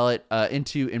 however you spell it,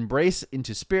 into Embrace,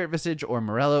 into Spirit Visage, or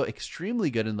Morello. Extremely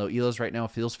good in low elos right now.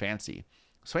 Feels fancy.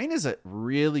 Swain is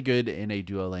really good in a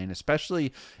duo lane,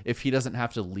 especially if he doesn't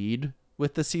have to lead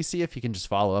with the CC, if he can just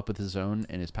follow up with his own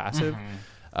and his passive.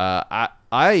 Mm-hmm.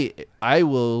 I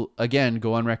will, again,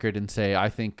 go on record and say I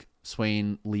think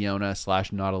Swain, Leona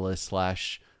 / Nautilus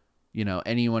 /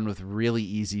 anyone with really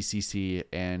easy CC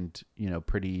and,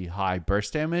 pretty high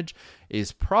burst damage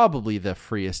is probably the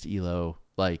freest elo,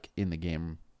 like, in the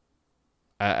game.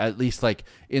 At least, like,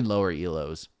 in lower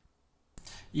elos.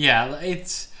 Yeah,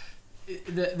 it's...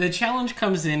 The challenge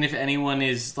comes in if anyone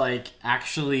is, like,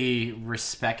 actually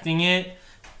respecting it,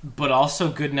 but also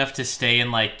good enough to stay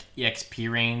in, like, EXP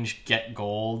range, get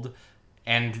gold,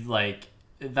 and, like,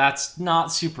 that's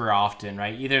not super often,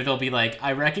 right? Either they'll be like,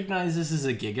 I recognize this is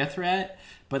a Giga threat,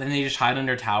 but then they just hide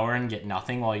under tower and get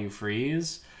nothing while you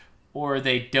freeze, or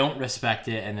they don't respect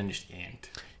it and then just ganked.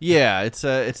 Yeah, it's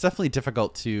definitely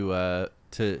difficult to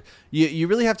you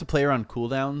really have to play around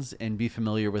cooldowns and be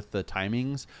familiar with the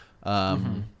timings.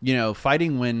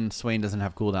 Fighting when Swain doesn't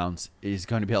have cooldowns is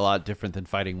going to be a lot different than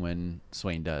fighting when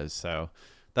Swain does. So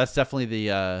That's definitely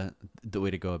the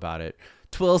way to go about it.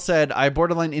 Twill said, I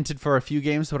borderline inted for a few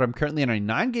games, but I'm currently on a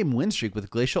 9-game win streak with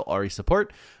Glacial Ari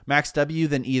support. Max W,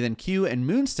 then E, then Q, and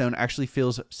Moonstone actually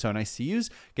feels so nice to use.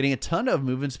 Getting a ton of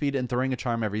movement speed and throwing a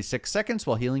charm every 6 seconds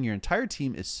while healing your entire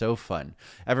team is so fun.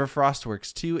 Everfrost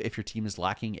works too if your team is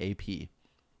lacking AP.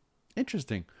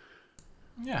 Interesting.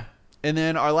 Yeah. And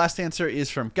then our last answer is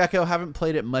from Gecko. Haven't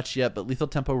played it much yet, but Lethal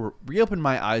Tempo reopened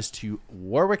my eyes to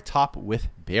Warwick top with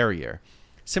Barrier.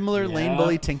 Similar lane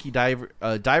bully tanky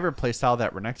diver playstyle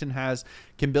that Renekton has,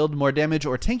 can build more damage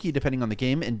or tanky depending on the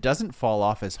game and doesn't fall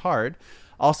off as hard.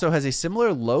 Also has a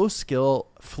similar low skill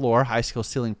floor, high skill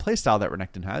ceiling playstyle that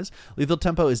Renekton has. Lethal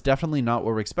Tempo is definitely not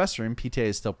Warwick's best room. PTA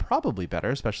is still probably better,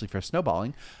 especially for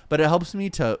snowballing, but it helps me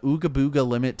to ooga booga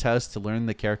limit test to learn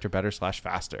the character better /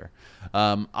 faster.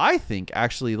 I think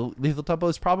actually Lethal Tempo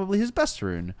is probably his best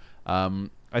rune.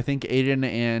 I think Aiden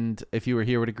and if you were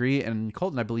here would agree, and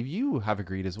Colton, I believe you have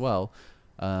agreed as well,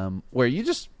 where you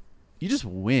just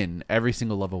win every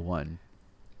single level 1.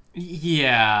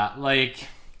 Yeah, like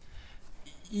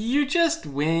you just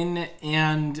win,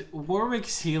 and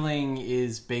Warwick's healing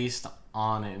is based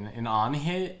on an on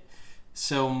hit,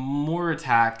 so more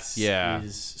attacks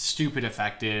is stupid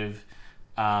effective.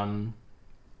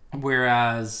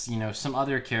 Whereas some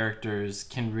other characters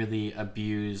can really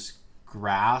abuse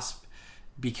Grasp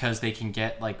because they can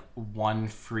get like one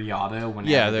free auto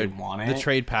whenever they want it. The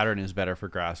trade pattern is better for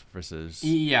Grasp versus...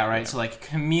 Yeah, right. So like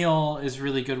Camille is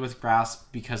really good with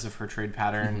Grasp because of her trade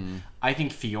pattern. Mm-hmm. I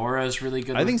think Fiora is really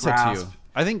good with Grasp. I think so too.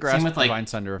 I think Grasp with Divine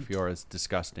Sunder of Fiora is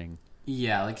disgusting.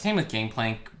 Yeah, like same with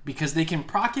Gangplank because they can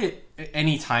proc it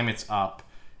anytime it's up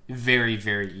very,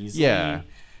 very easily. Yeah.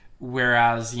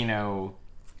 Whereas,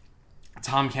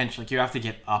 Tom Kench, like you have to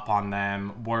get up on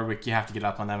them. Warwick, you have to get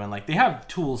up on them, and like they have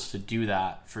tools to do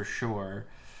that for sure.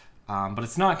 But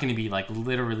it's not going to be like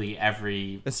literally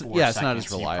every. It's not as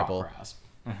reliable.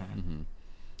 Mm-hmm.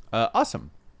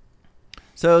 Awesome.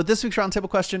 So this week's roundtable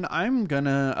question, I'm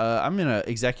gonna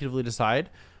executively decide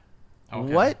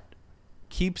what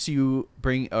keeps you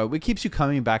what keeps you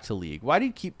coming back to League. Why do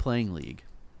you keep playing League?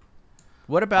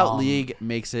 What about League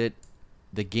makes it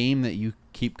the game that you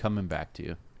keep coming back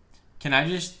to? Can I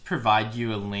just provide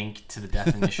you a link to the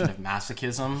definition of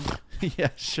masochism? Yeah,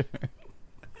 sure.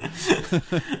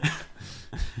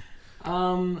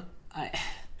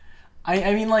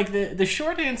 I mean, like the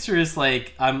short answer is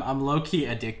like I'm low key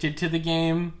addicted to the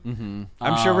game. Mm-hmm.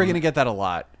 I'm sure we're gonna get that a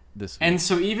lot this week. And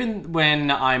so even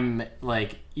when I'm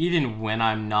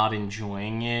not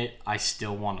enjoying it, I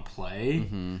still want to play.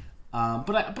 Mm-hmm.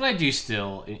 But I do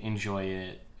still enjoy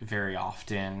it very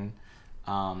often.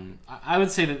 I would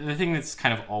say that the thing that's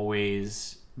kind of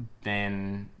always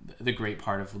been the great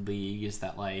part of League is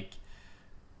that like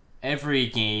every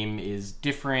game is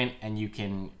different and you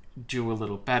can do a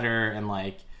little better, and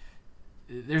like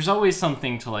there's always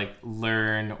something to like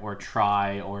learn or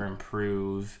try or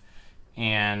improve.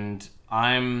 And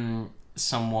I'm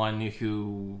someone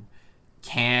who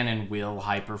can and will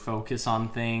hyper focus on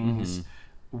things,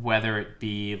 whether it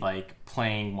be like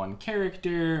playing one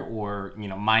character or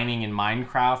mining in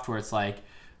Minecraft, where it's like,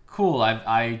 cool,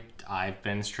 I've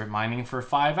been strip mining for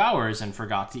 5 hours and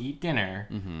forgot to eat dinner.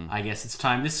 I guess it's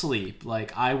time to sleep.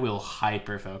 Like I will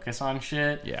hyper focus on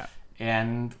shit. Yeah.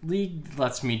 And League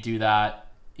lets me do that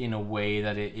in a way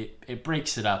that it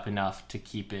breaks it up enough to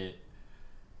keep it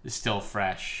still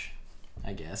fresh,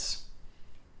 I guess.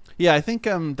 Yeah, I think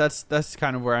that's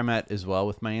kind of where I'm at as well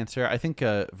with my answer. I think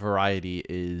variety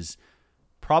is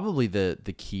probably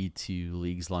the key to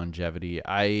League's longevity.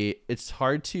 It's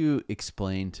hard to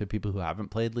explain to people who haven't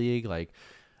played League. Like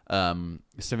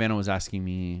Savannah was asking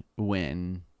me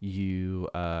when you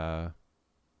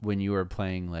were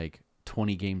playing like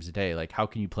 20 games a day, like how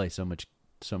can you play so much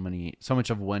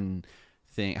of one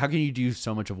thing? How can you do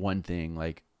so much of one thing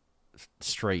like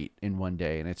straight in one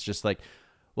day? And it's just like,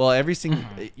 well,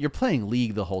 you're playing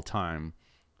League the whole time,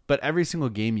 but every single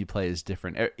game you play is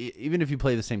different. Even if you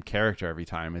play the same character every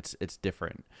time, it's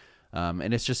different.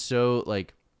 And it's just so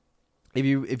like, if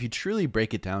you truly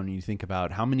break it down and you think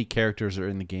about how many characters are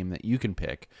in the game that you can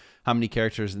pick, how many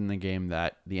characters in the game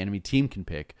that the enemy team can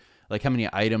pick, like how many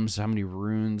items, how many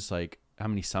runes, like how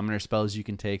many summoner spells you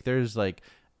can take. There's like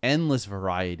endless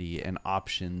variety and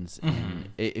options. And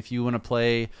if you want to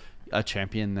play a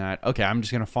champion that, okay, I'm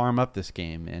just going to farm up this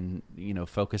game and,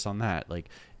 focus on that, like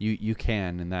you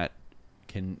can, and that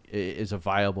is a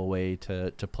viable way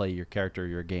to play your character,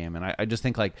 your game. And I just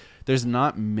think like there's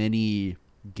not many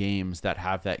games that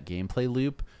have that gameplay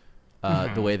loop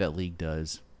the way that League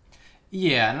does.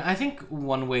 Yeah, and I think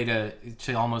one way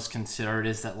to almost consider it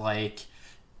is that like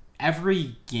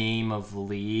every game of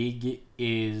League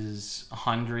is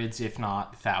hundreds, if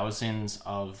not thousands,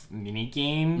 of mini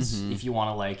games. If you want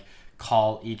to like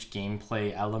call each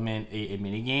gameplay element a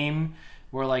mini game,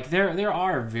 where like there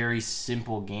are very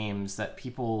simple games that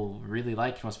people really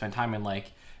like and will spend time in,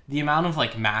 like the amount of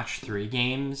like match 3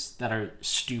 games that are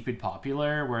stupid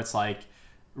popular, where it's like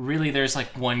really there's like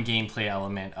one gameplay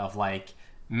element of like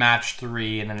match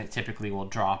 3 and then it typically will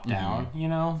drop down, you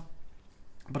know?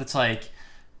 But it's like,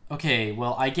 okay,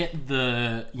 well, I get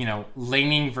the, you know,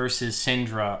 laning versus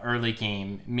Syndra early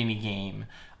game mini game.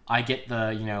 I get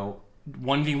the, you know,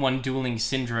 1v1 dueling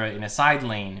Syndra in a side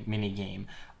lane mini game.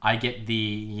 I get the,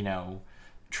 you know,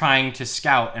 trying to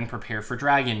scout and prepare for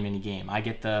dragon mini game. I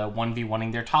get the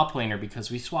 1v1ing their top laner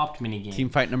because we swapped mini game. Team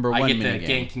fight number 1 I get mini the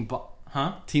game.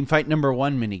 Huh? Team fight number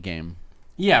 1 mini game.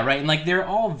 Yeah, right. And like they're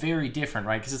all very different,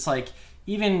 right? Because it's like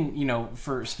even, you know,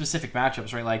 for specific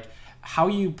matchups, right? Like how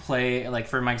you play, like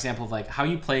for my example of like how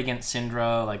you play against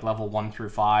Syndra, like level 1 through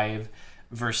 5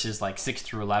 versus like 6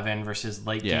 through 11 versus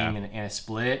late game in a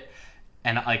split.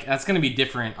 And like that's going to be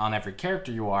different on every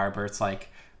character you are, but it's like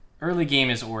early game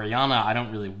is Orianna. I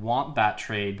don't really want that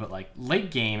trade, but like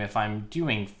late game, if I'm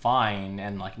doing fine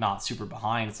and like not super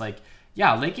behind, it's like,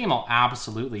 yeah, late game I'll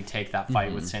absolutely take that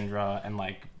fight with Syndra and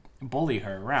like bully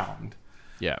her around.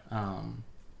 Yeah.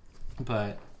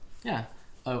 But yeah.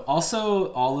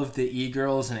 Also, all of the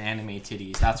e-girls and anime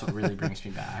titties. That's what really brings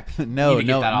me back. No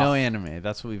anime.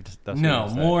 That's what we've.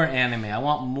 More anime. I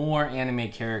want more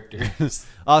anime characters.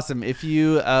 Awesome. If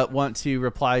you want to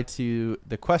reply to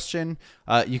the question,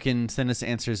 you can send us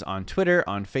answers on Twitter,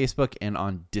 on Facebook, and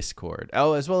on Discord.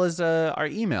 Oh, as well as our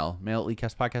email,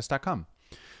 mail@leakcastpodcast.com.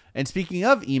 And speaking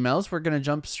of emails, we're going to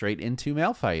jump straight into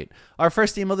Mail Fight. Our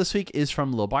first email this week is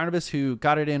from Lil Barnabas, who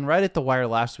got it in right at the wire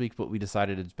last week, but we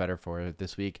decided it's better for it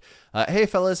this week. Hey,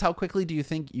 fellas, how quickly do you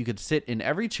think you could sit in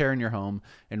every chair in your home,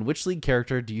 and which League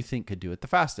character do you think could do it the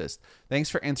fastest? Thanks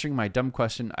for answering my dumb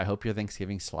question. I hope your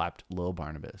Thanksgiving slapped, Lil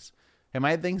Barnabas. Hey,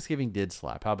 my Thanksgiving did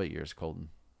slap. How about yours, Colton?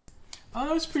 Oh,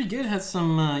 it was pretty good. Had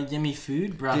some yummy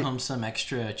food. Brought home some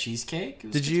extra cheesecake.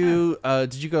 Did you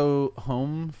go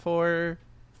home for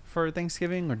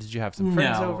Thanksgiving, or did you have some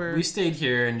friends over? We stayed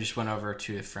here and just went over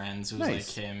to a friend's. It was Nice.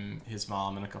 like him, his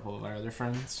mom, and a couple of our other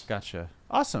friends. Gotcha.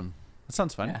 Awesome. That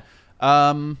sounds fun.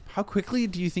 Yeah. How quickly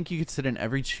do you think you could sit in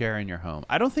every chair in your home?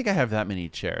 I don't think I have that many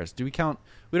chairs. Do we count?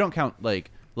 We don't count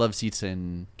like love seats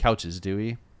and couches, do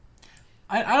we?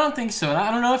 I don't think so. And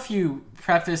I don't know if you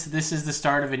preface this is the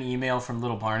start of an email from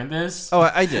Little Barnabas. Oh,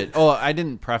 I did. Oh, I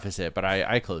didn't preface it, but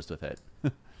I closed with it.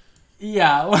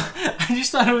 Yeah, well, I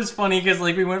just thought it was funny because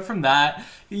like we went from that.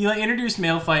 You like introduced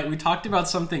Mail Fight. We talked about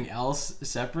something else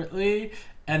separately,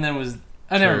 and then was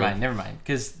never mind.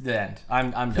 Because the end.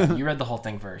 I'm done. You read the whole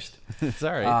thing first. It's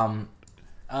all right.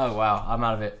 Oh wow, I'm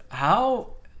out of it.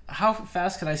 How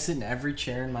fast could I sit in every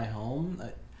chair in my home?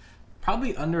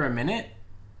 Probably under a minute.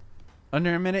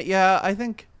 Under a minute? Yeah, I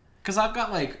think. Because I've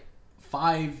got like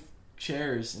 5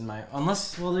 chairs in my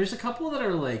there's a couple that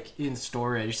are like in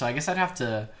storage, so I guess I'd have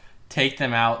to take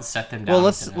them out, set them down. Well,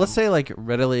 let's say like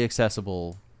readily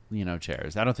accessible,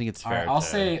 chairs. I don't think it's fair.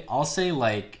 Right, I'll say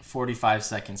like 45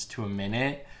 seconds to a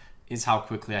minute is how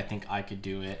quickly I think I could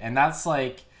do it, and that's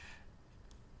like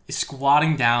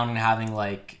squatting down and having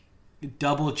like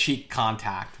double cheek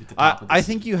contact with the top of the I seat.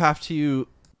 think you have to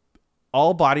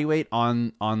all body weight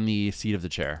on the seat of the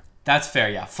chair. That's fair,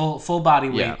 yeah. Full body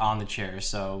weight on the chair,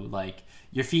 so like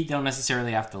your feet don't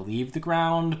necessarily have to leave the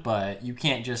ground, but you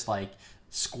can't just like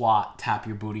squat, tap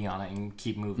your booty on it, and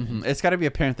keep moving. Mm-hmm. It's got to be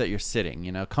apparent that you're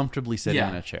sitting, comfortably sitting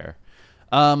in a chair.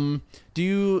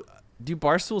 Do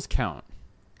bar stools count?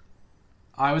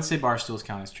 I would say bar stools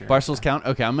count as chairs. Bar stools count?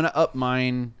 Okay, I'm gonna up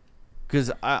mine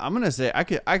because I'm gonna say I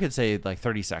could say like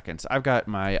 30 seconds. I've got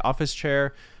my office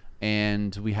chair,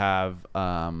 and we have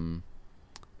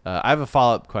I have a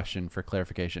follow-up question for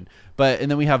clarification,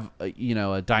 and then we have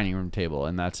a dining room table,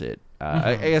 and that's it.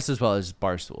 I guess as well as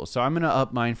bar stools. So I'm gonna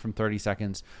up mine from 30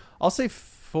 seconds. I'll say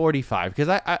 45 because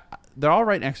I they're all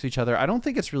right next to each other. I don't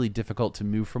think it's really difficult to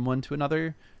move from one to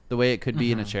another the way it could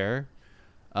be in a chair.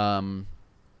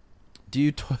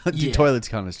 Do toilets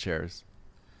count as chairs?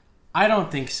 I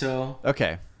don't think so.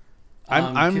 Okay.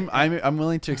 I'm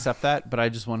willing to accept that, but I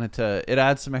just wanted to. It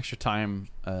adds some extra time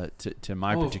to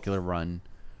my particular run.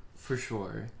 For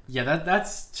sure. Yeah,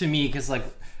 that's to me because like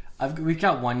we've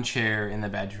got one chair in the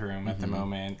bedroom at the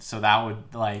moment, so that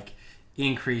would like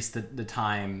increase the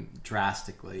time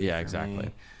drastically. Yeah, exactly.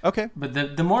 Me. Okay. But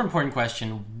the more important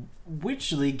question: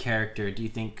 which League character do you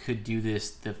think could do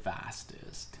this the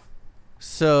fastest?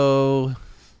 So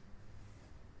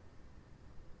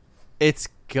it's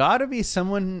got to be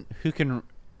someone who can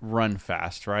run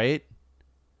fast, right?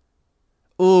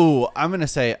 Ooh, I'm gonna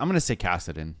say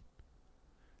Kassadin.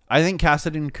 I think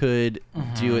Kassadin could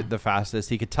do it the fastest.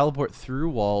 He could teleport through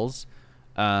walls,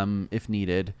 if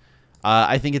needed.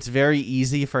 I think it's very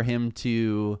easy for him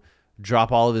to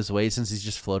drop all of his weight since he's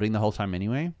just floating the whole time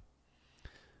anyway.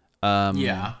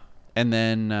 Yeah. And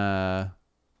then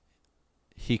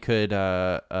he could, get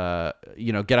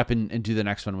up and do the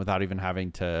next one without even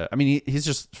having to. I mean, he's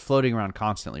just floating around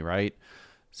constantly, right?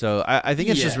 So I think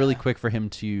it's just really quick for him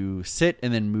to sit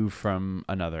and then move from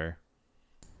another.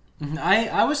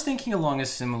 I was thinking along a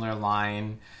similar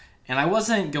line, and I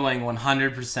wasn't going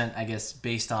 100%, I guess,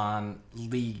 based on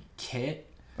League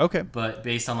kit, Okay. but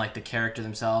based on like the character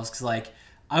themselves. Because like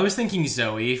I was thinking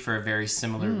Zoe for a very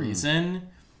similar reason,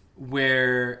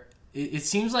 where it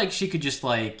seems like she could just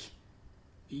like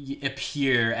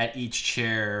appear at each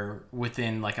chair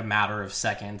within like a matter of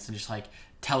seconds and just like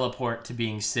teleport to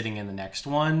being sitting in the next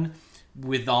one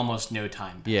with almost no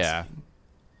time passing. Yeah.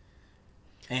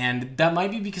 And that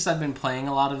might be because I've been playing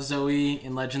a lot of Zoe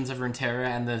in Legends of Runeterra,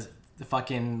 and the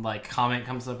fucking like comment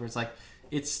comes up where it's like,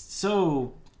 it's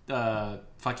so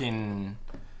fucking,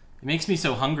 it makes me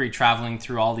so hungry traveling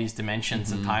through all these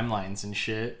dimensions and timelines and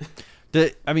shit.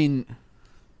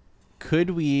 Could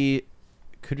we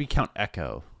count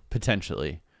Echo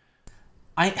potentially?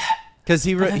 Because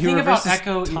he thing about reverses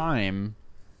Echo, time.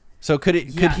 So could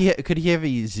he have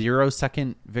a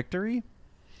 0-second victory?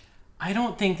 I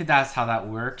don't think that's how that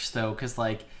works though, because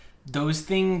like those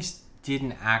things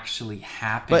didn't actually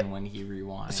happen when he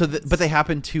rewinds. So, but they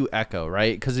happened to Echo,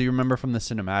 right? Because you remember from the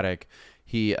cinematic,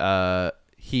 he gets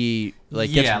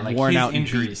worn out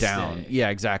and beat down. Yeah,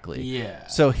 exactly. Yeah.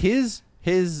 So his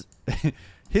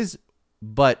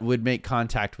butt would make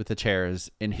contact with the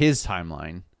chairs in his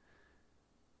timeline.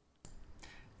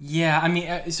 Yeah, I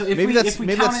mean, so if maybe we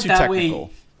count it that technical.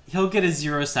 way, he'll get a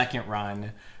 0-second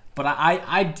run. But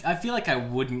I feel like I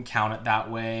wouldn't count it that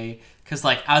way, because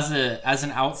like as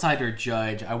an outsider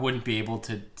judge, I wouldn't be able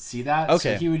to see that.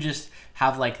 Okay. So he would just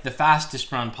have like the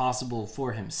fastest run possible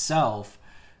for himself.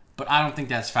 But I don't think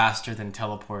that's faster than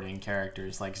teleporting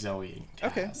characters like Zoe.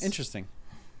 Okay, interesting.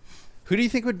 Who do you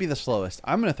think would be the slowest?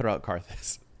 I'm going to throw out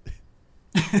Karthus.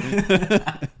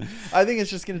 I think it's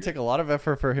just going to take a lot of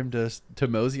effort for him to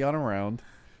mosey on around,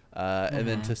 and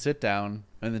then to sit down,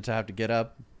 and then to have to get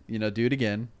up, do it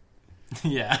again.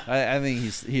 Yeah. I think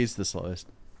he's the slowest.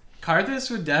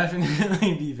 Karthus would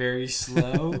definitely be very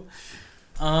slow.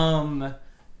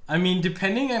 I mean,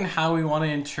 depending on how we want to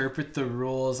interpret the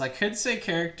rules, I could say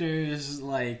characters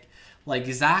like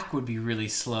Zac would be really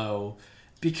slow,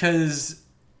 because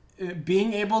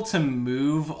being able to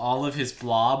move all of his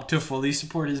blob to fully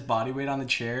support his body weight on the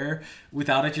chair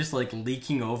without it just like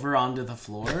leaking over onto the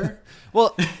floor.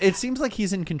 Well, it seems like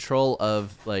he's in control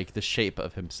of like the shape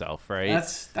of himself, right?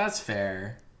 That's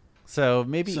fair. So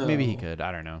maybe he could.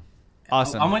 I don't know.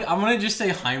 Awesome. I'm gonna just say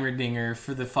Heimerdinger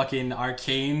for the fucking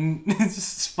arcane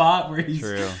spot where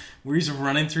he's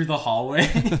running through the hallway.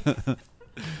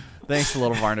 Thanks,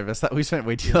 little Barnabas. That we spent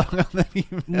way too long on that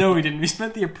email. No, we didn't. We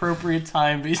spent the appropriate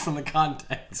time based on the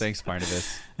context. Thanks,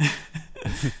 Barnabas.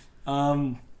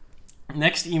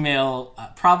 Next email,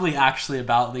 probably actually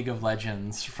about League of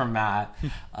Legends from Matt.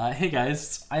 Hey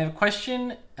guys, I have a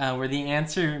question where the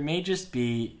answer may just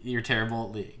be you're terrible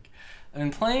at League. I've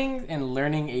been playing and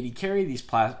learning AD carry these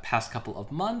past couple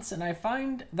of months, and I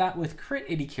find that with crit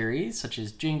AD carries such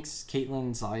as Jinx, Caitlyn,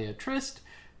 Xayah, Trist,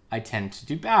 I tend to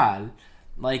do bad.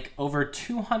 Like over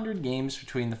 200 games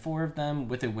between the four of them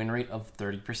with a win rate of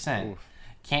 30%. Oof.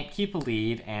 Can't keep a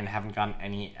lead and haven't gotten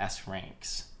any S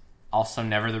ranks. Also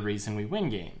never the reason we win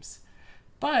games.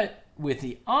 But with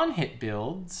the on-hit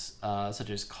builds, such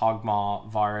as Kog'Maw,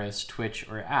 Varus, Twitch,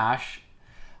 or Ashe,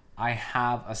 I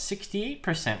have a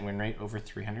 68% win rate over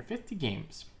 350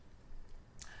 games.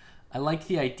 I like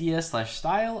the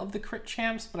idea/style of the crit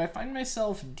champs, but I find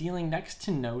myself dealing next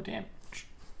to no damage.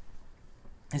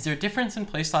 Is there a difference in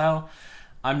playstyle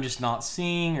I'm just not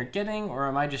seeing or getting, or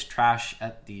am I just trash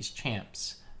at these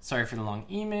champs? Sorry for the long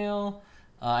email.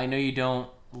 I know you don't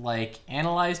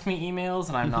analyze me emails,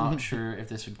 and I'm not sure if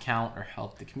this would count or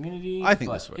help the community. I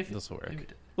think this will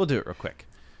work. We'll do it real quick.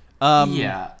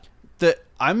 Yeah.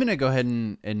 I'm going to go ahead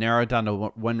and narrow it down to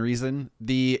one reason.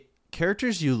 The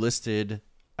characters you listed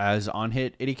as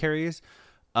on-hit AD carries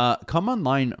come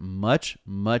online much,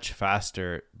 much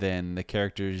faster than the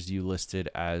characters you listed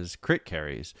as crit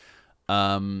carries.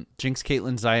 Jinx,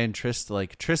 Caitlyn, Xayah, and Trist.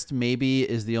 Trist maybe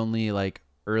is the only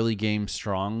early game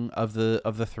strong of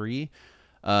the three.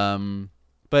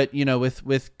 But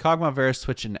with Kog'Maw, Varus,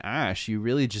 Twitch, and Ashe, you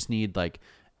really just need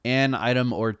an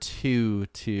item or two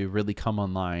to really come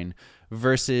online.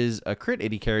 versus a crit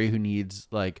AD carry who needs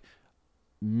like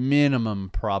minimum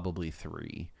probably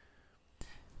 3.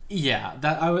 Yeah,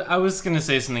 that I was gonna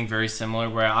say something very similar,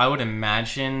 where I would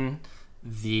imagine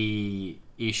the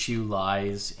issue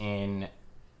lies in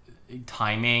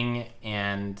timing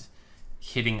and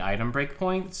hitting item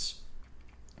breakpoints,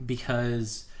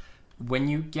 because when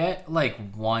you get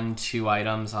like 1-2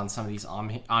 items on some of these on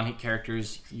hit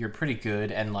characters, you're pretty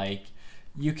good, and like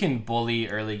you can bully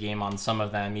early game on some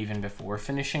of them even before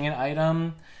finishing an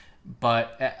item.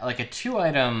 But like a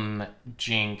 2-item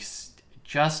Jinx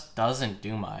just doesn't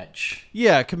do much.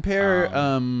 Yeah, compare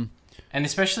And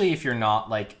especially if you're not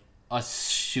like a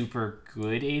super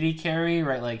good AD carry,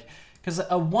 right? Like, because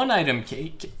a 1-item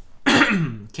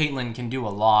Caitlyn can do a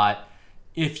lot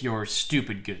if you're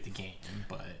stupid good at the game.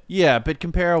 But yeah, but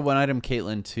compare a 1-item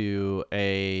Caitlyn to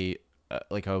a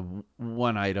like a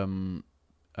 1-item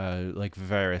like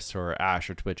Varus or Ashe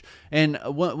or Twitch. And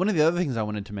one of the other things I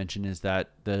wanted to mention is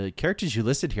that the characters you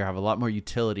listed here have a lot more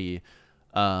utility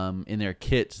in their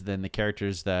kits than the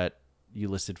characters that you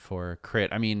listed for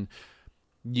crit. I mean,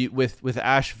 you with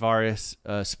Ashe Varus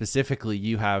specifically,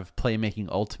 you have playmaking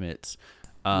ultimates.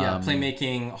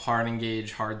 Playmaking, hard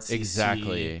engage, hard CC.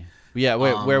 Exactly. Yeah,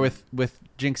 where with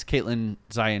Jinx, Caitlyn,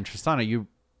 Xayah, and Tristana,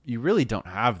 you really don't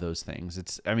have those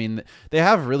things. I mean, they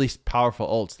have really powerful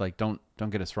ults. Like, don't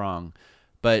get us wrong,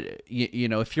 but you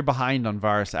know, if you're behind on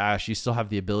Varus Ashe, you still have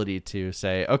the ability to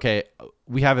say, okay,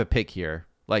 we have a pick here.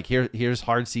 Like here's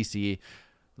hard CC.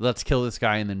 Let's kill this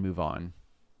guy and then move on.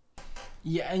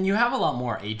 Yeah, and you have a lot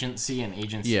more agency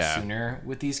sooner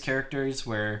with these characters.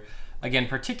 Where, again,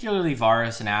 particularly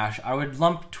Varus and Ashe, I would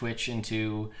lump Twitch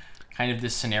into kind of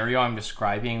this scenario I'm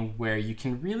describing, where you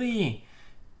can really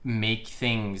make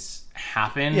things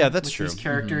happen. Yeah, that's with true. These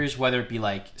characters, whether it be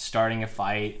like starting a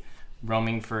fight,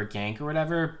 roaming for a gank, or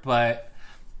whatever. But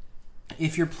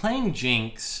if you're playing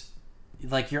Jinx,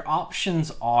 like, your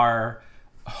options are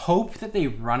hope that they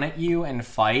run at you and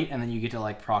fight, and then you get to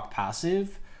like proc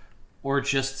passive, or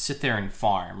just sit there and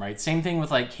farm, right? Same thing with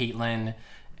like Caitlyn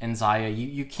and Xayah.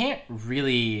 You can't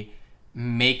really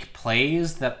make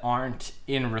plays that aren't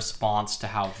in response to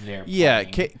how they're playing. Yeah,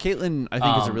 Caitlyn, I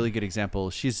think, is a really good example.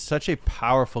 She's such a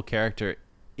powerful character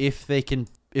if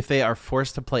they are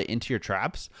forced to play into your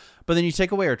traps, but then you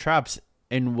take away her traps,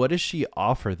 and what does she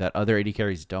offer that other AD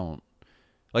carries don't?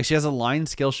 Like, she has a line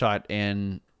skill shot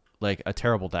and like a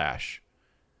terrible dash.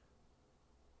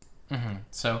 Mm-hmm.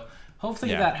 So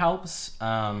hopefully that helps.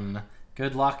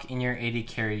 Good luck in your AD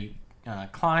carry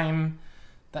climb.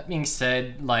 That being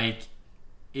said, like,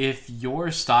 if your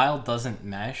style doesn't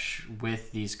mesh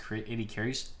with these crit AD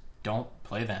carries, don't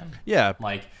play them. Yeah.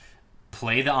 Like,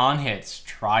 play the on hits.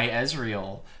 Try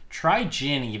Ezreal. Try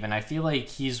Jhin even. I feel like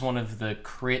he's one of the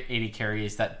crit AD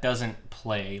carries that doesn't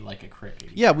play like a crit AD.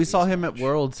 Yeah, we saw him at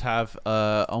Worlds have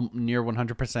near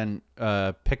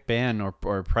 100% pick ban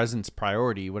or presence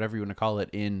priority, whatever you want to call it,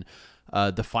 in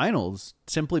the finals,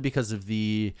 simply because of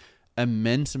the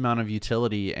immense amount of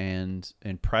utility and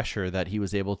pressure that he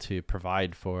was able to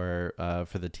provide for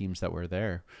the teams that were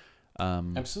there.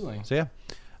 Absolutely. So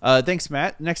thanks,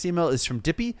 Matt. Next email is from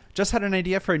Dippy. Just had an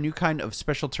idea for a new kind of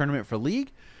special tournament for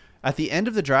League. At the end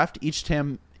of the draft, each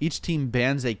team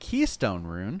bans a Keystone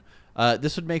rune.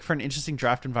 This would make for an interesting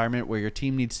draft environment where your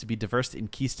team needs to be diverse in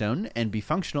Keystone and be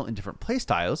functional in different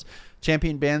playstyles.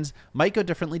 Champion bans might go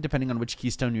differently depending on which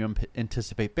Keystone you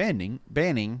anticipate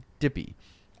banning. Dippy.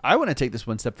 I want to take this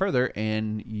one step further,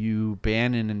 and you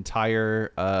ban an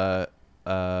entire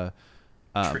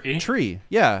tree.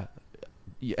 Yeah.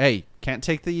 Hey, can't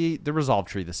take the resolve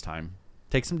tree this time.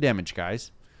 Take some damage,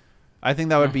 guys. I think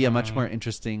that would be a much more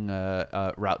interesting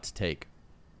route to take.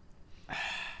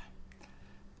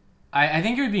 I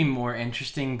think it would be more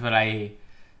interesting, but I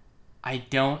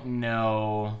don't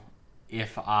know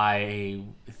if I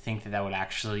think that would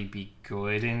actually be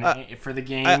good for the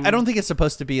game. I don't think it's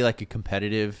supposed to be like a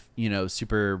competitive,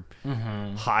 super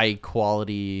high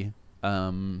quality,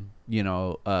 tournament.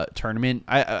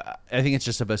 I think it's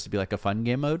just supposed to be like a fun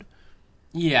game mode.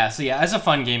 Yeah, so as a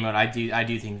fun game mode, I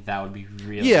do think that would be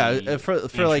really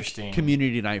for like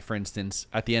community night, for instance.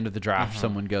 At the end of the draft,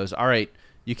 someone goes, "All right,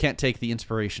 you can't take the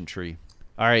inspiration tree.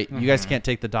 All right, you guys can't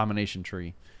take the domination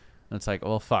tree." And it's like,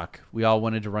 well, fuck. We all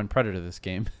wanted to run Predator this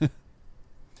game.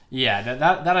 Yeah,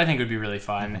 that I think would be really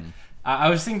fun. I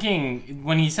was thinking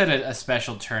when he said a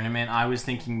special tournament, I was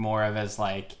thinking more of as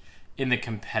like in the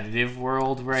competitive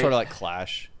world, right? Sort of like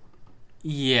Clash.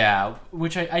 Yeah,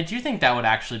 which I do think that would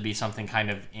actually be something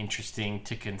kind of interesting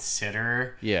to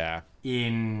consider. Yeah.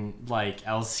 In like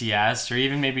LCS or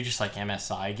even maybe just like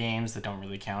MSI games that don't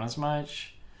really count as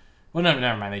much. Well, no,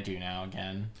 never mind. They do now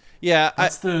again. Yeah,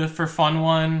 That's the for fun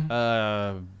one.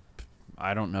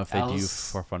 I don't know if they do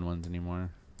Else- for fun ones anymore.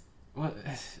 What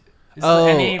is the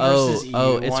NA versus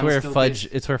EU it's one where still Fudge.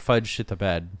 It's where Fudge shit the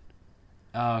bed,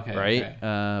 Oh, okay. right?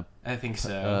 Okay. I think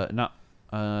so. Not.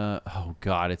 Oh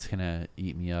God, it's gonna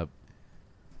eat me up.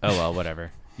 Oh well,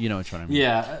 whatever. You know which one I mean.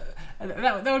 Yeah,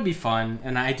 that would be fun,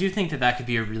 and I do think that could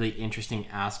be a really interesting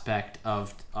aspect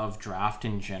of draft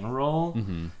in general,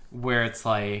 where it's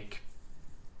like,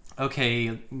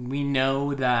 okay, we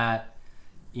know that,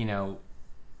 you know,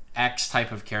 X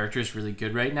type of character is really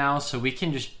good right now, so we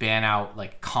can just ban out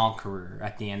like Conqueror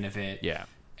at the end of it. Yeah.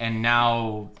 And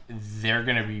now they're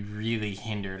gonna be really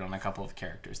hindered on a couple of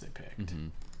characters they picked.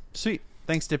 Sweet.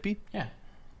 Thanks, Dippy. Yeah.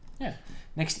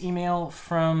 Next email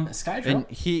from Skydrill. And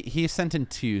he sent in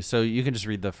 2, so you can just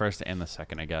read the first and the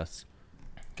second, I guess.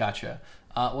 Gotcha.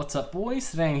 What's up, boys?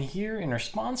 Today I'm here in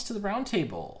response to the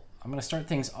roundtable. I'm going to start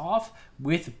things off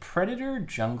with Predator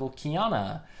Jungle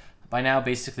Kiana. By now,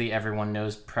 basically everyone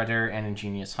knows Predator and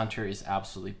Ingenious Hunter is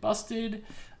absolutely busted.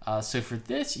 So for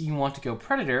this, you want to go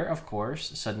Predator, of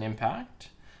course, Sudden Impact,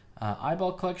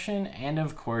 Eyeball Collection, and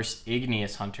of course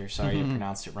Igneous Hunter. Sorry, I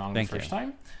pronounced it wrong the first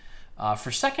time.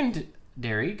 For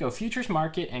secondary, go Futures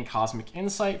Market and Cosmic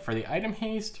Insight for the item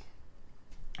haste.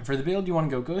 For the build, you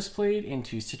want to go Ghostblade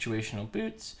into Situational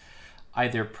Boots,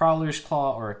 either Prowler's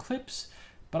Claw or Eclipse,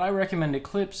 but I recommend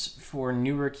Eclipse for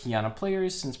newer Kiana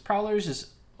players since Prowler's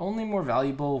is only more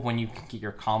valuable when you can get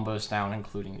your combos down,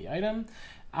 including the item.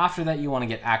 After that, you want to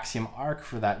get Axiom Arc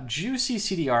for that juicy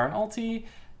CDR and ulti,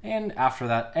 and after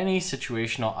that, any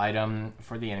situational item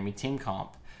for the enemy team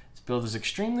comp. This build is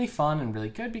extremely fun and really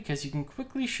good because you can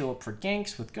quickly show up for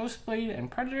ganks with Ghostblade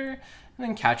and Predator, and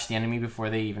then catch the enemy before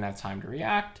they even have time to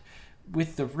react.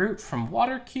 With the root from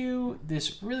Water Q,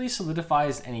 this really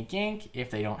solidifies any gank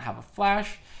if they don't have a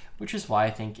flash, which is why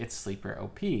I think it's sleeper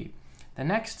OP. The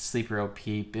next sleeper OP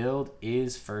build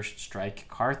is First Strike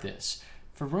Karthus.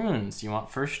 For runes, you want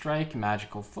First Strike,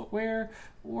 Magical Footwear,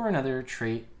 or another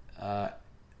trait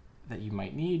that you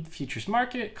might need. Futures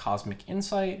Market, Cosmic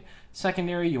Insight.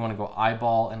 Secondary, you want to go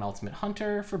Eyeball and Ultimate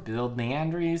Hunter. For build,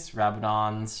 Neandries,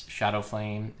 Rabadons, Shadow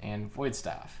Flame, and Void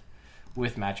Staff,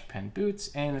 with Magic Pen Boots,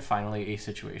 and finally a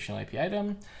situational AP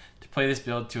item. To play this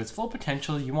build to its full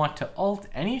potential, you want to ult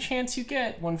any chance you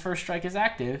get when First Strike is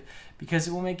active, because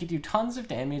it will make you do tons of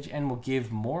damage and will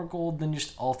give more gold than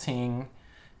just ulting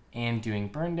and doing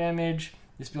burn damage.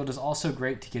 This build is also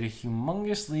great to get a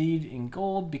humongous lead in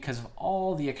gold because of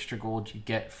all the extra gold you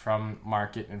get from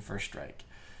Market and First Strike.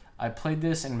 I played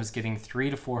this and was getting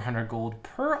 300 to 400 gold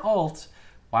per ult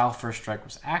while First Strike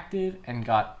was active, and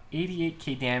got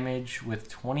 88k damage with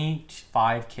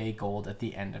 25k gold at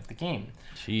the end of the game.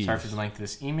 Jeez. Sorry for the length of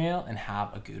this email, and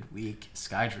have a good week,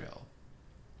 Skydrill.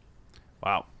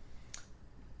 Wow.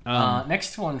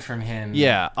 Next one from him.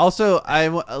 Yeah. Also, I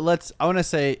want to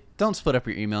say, don't split up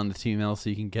your email into 2 emails so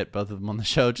you can get both of them on the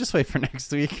show. Just wait for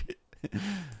next week.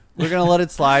 We're gonna let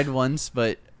it slide once,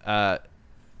 but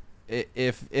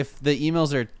if the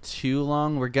emails are too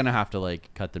long, we're gonna have to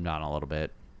like cut them down a little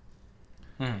bit.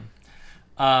 Yeah,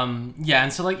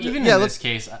 and so like even in this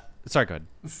case, sorry, go ahead.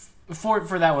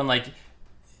 For that one, like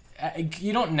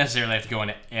you don't necessarily have to go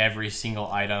into every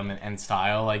single item and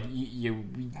style. Like you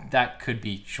that could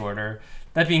be shorter.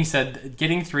 That being said,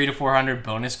 getting 300 to 400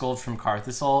 bonus gold from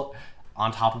Karthus ult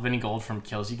on top of any gold from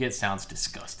kills you get sounds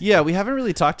disgusting. Yeah, we haven't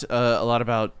really talked a lot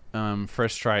about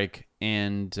First Strike,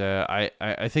 and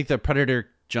I think the Predator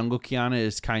Jungle Kiana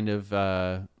is kind of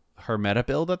her meta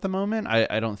build at the moment.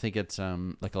 I don't think it's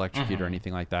like Electrocute or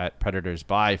anything like that. Predator's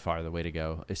by far the way to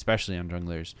go, especially on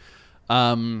junglers.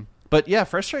 But yeah,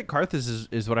 First Strike Karthus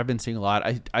is what I've been seeing a lot.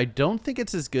 I don't think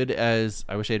it's as good as,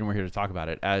 I wish Aiden were here to talk about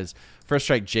it, as First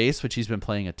Strike Jace, which he's been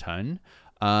playing a ton.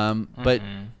 But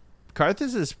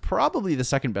Karthus is probably the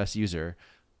second best user.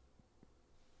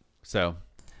 So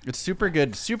it's super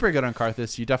good on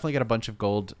Karthus. You definitely get a bunch of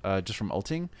gold just from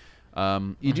ulting.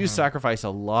 You do sacrifice a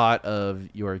lot of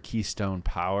your keystone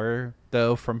power,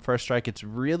 though, from First Strike. It's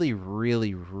really,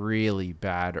 really, really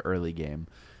bad early game.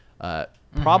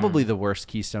 Probably the worst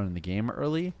keystone in the game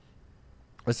early,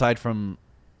 aside from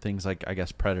things like, I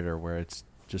guess, Predator, where it's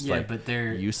just but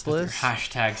they're useless. But they're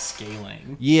hashtag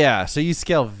scaling. Yeah, so you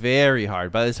scale very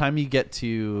hard. By the time you get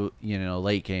to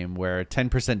late game, where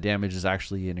 10% damage is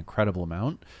actually an incredible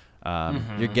amount,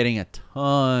 you're getting a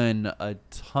ton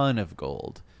of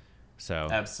gold. So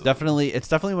Absolutely. it's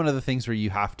definitely one of the things where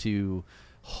you have to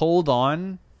hold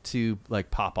on to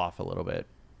like pop off a little bit.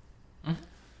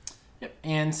 Yep.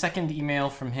 And second email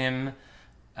from him.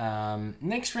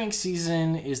 Next ranked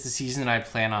season is the season I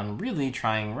plan on really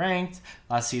trying ranked.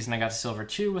 Last season I got to Silver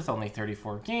 2 with only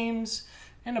 34 games.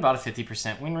 and about a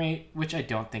 50% win rate, which I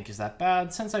don't think is that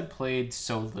bad since I played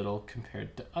so little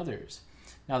compared to others.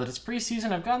 Now that it's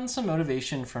preseason, I've gotten some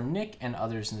motivation from Nick and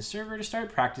others in the server to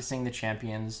start practicing the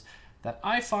champions that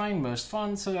I find most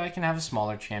fun so that I can have a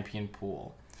smaller champion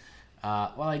pool.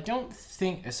 While I don't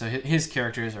think... So his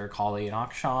characters are Akali and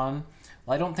Akshan.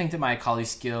 While I don't think that my Akali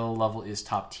skill level is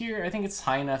top tier, I think it's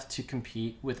high enough to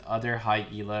compete with other high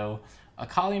elo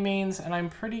Akali mains, and I'm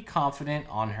pretty confident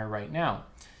on her right now.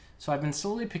 So I've been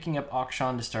slowly picking up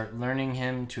Akshan to start learning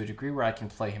him to a degree where I can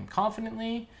play him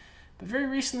confidently. But very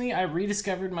recently, I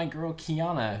rediscovered my girl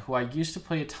Qiyana, who I used to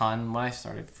play a ton when I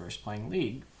started first playing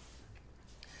League.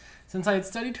 Since I had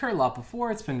studied her a lot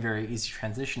before, it's been very easy to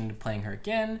transition into playing her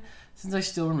again, since I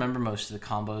still remember most of the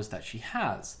combos that she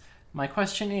has. My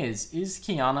question is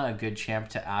Qiyana a good champ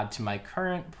to add to my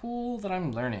current pool that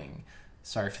I'm learning?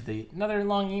 Sorry for another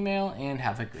long email, and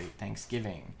have a great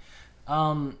Thanksgiving.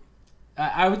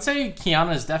 I would say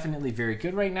Qiyana is definitely very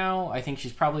good right now. I think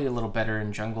she's probably a little better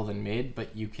in jungle than mid,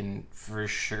 but you can for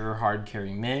sure hard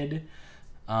carry mid.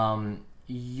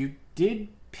 You did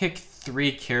pick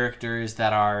 3 characters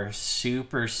that are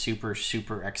super, super,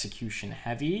 super execution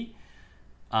heavy.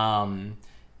 And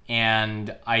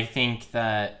I think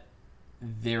that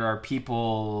there are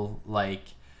people like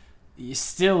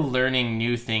still learning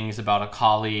new things about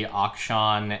Akali,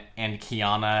 Akshan, and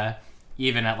Qiyana,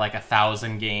 even at like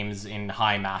 1,000 games in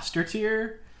high master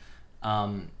tier.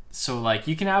 So like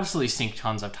you can absolutely sink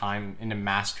tons of time into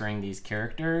mastering these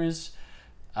characters.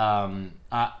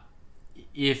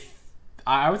 If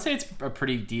I would say it's a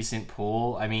pretty decent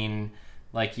pool. I mean,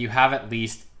 like you have at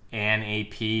least an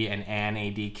AP and an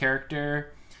AD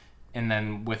character, and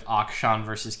then with Akshan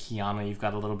versus Qiyana, you've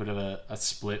got a little bit of a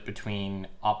split between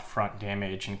upfront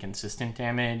damage and consistent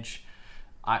damage.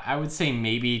 I would say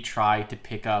maybe try to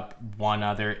pick up one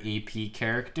other AP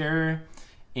character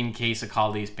in case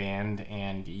Akali's banned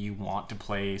and you want to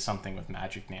play something with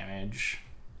magic damage.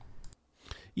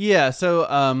 Yeah,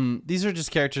 so these are just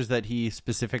characters that he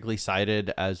specifically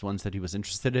cited as ones that he was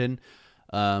interested in,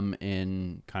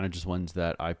 and kind of just ones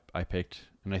that I picked,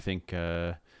 and I think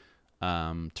turned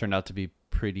out to be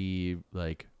pretty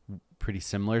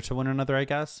similar to one another, I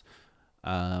guess.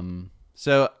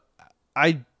 So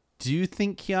I do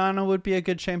think Qiyana would be a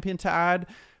good champion to add,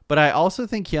 but I also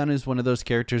think Qiyana is one of those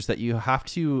characters that you have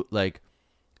to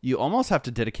you almost have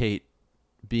to dedicate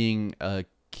being a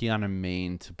Qiyana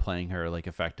main to playing her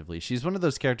effectively. She's one of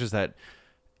those characters that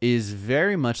is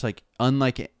very much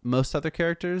unlike most other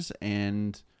characters,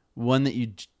 and one that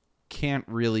you can't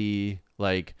really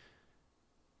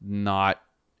not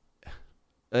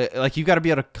you got to be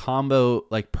able to combo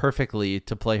perfectly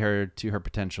to play her to her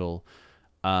potential.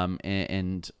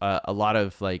 And a lot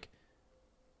of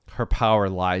her power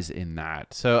lies in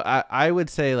that. So I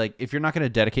would say if you're not going to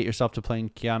dedicate yourself to playing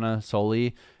Qiyana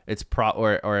solely, it's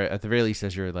or at the very least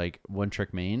as your one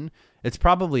trick main, it's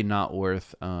probably not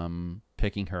worth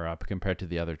picking her up compared to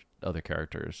the other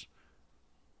characters.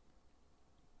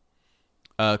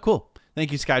 Cool.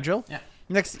 Thank you, Skydrill. Yeah.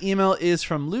 Next email is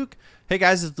from Luke. Hey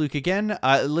guys, it's Luke again.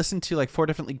 I listened to 4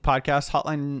 different League podcasts,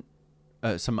 Hotline,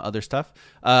 some other stuff.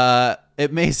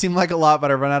 It may seem like a lot,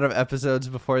 but I run out of episodes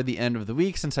before the end of the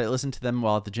week since I listen to them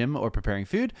while at the gym or preparing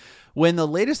food. When the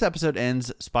latest episode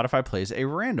ends, Spotify plays a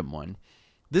random one.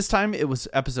 This time it was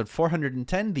episode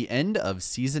 410, the end of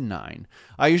season 9.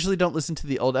 I usually don't listen to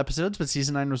the old episodes, but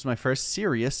season 9 was my first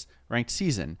serious ranked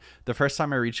season. The first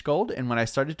time I reached gold, and when I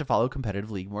started to follow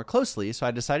competitive League more closely, so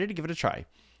I decided to give it a try.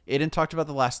 Aiden talked about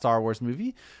the last Star Wars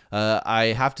movie.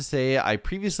 I have to say I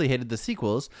previously hated the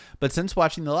sequels, but since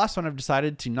watching the last one, I've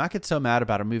decided to not get so mad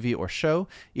about a movie or show,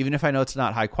 even if I know it's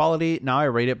not high quality. Now I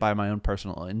rate it by my own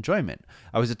personal enjoyment.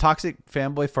 I was a toxic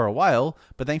fanboy for a while,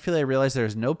 but thankfully I realized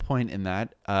there's no point in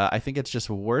that. I think it's just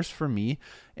worse for me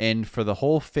and for the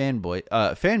whole fan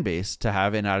base to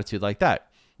have an attitude like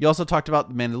that. You also talked about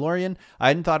The Mandalorian. I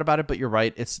hadn't thought about it, but you're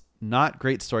right. It's not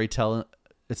great storytelling.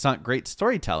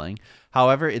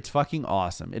 However, it's fucking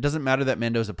awesome. It doesn't matter that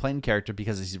Mando's a plain character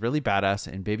because he's really badass,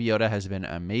 and Baby Yoda has been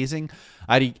amazing.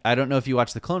 I don't know if you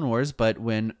watched the Clone Wars, but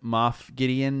when Moff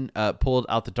Gideon pulled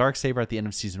out the Darksaber at the end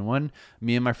of season 1,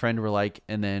 me and my friend were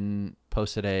and then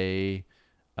posted a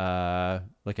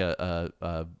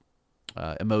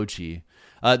emoji.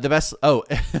 The best. Oh,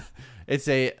 it's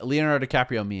a Leonardo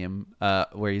DiCaprio meme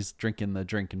where he's drinking the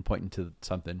drink and pointing to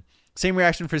something. Same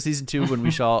reaction for season 2 when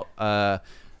we saw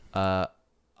Ahsoka.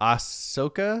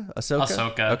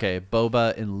 Okay,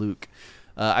 Boba and Luke.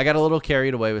 I got a little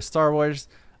carried away with Star Wars.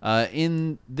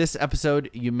 In this episode,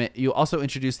 you also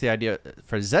introduced the idea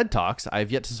for Zed Talks.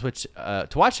 I've yet to switch to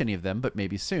watch any of them, but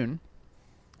maybe soon.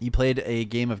 You played a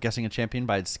game of guessing a champion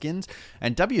by its skins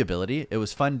and W ability. It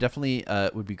was fun. Definitely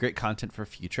would be great content for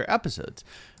future episodes.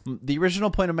 The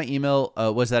original point of my email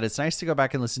was that it's nice to go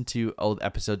back and listen to old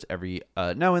episodes every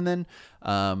now and then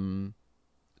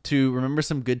to remember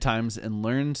some good times and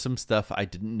learn some stuff I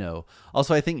didn't know.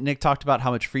 Also, I think Nick talked about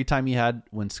how much free time he had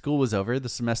when school was over. The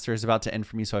semester is about to end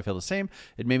for me, so I feel the same.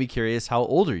 It made me curious, how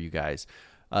old are you guys?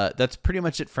 That's pretty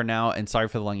much it for now, and sorry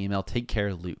for the long email. Take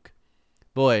care, Luke.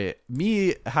 Boy,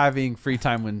 me having free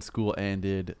time when school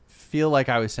ended, feel like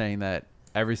I was saying that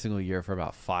every single year for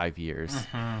about 5 years.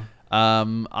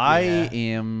 I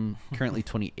am currently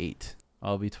 28.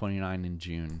 I'll be 29 in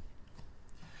June.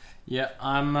 Yeah,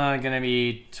 I'm going to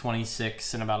be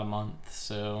 26 in about a month,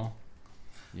 so...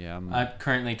 Yeah, I'm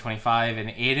currently 25, and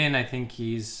Aiden, I think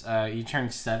he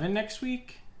turns 7 next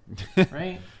week,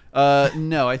 right?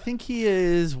 No, I think he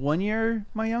is 1 year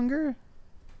my younger.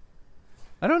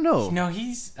 I don't know. No,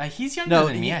 he's younger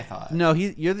than me, I thought. No,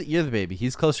 you're the baby.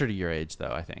 He's closer to your age,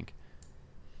 though, I think.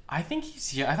 I think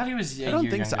I thought he was. I don't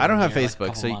think so. I don't have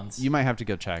Facebook, so months. You might have to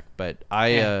go check. But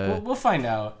we'll find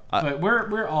out. But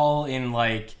we're all in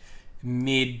like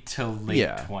mid to late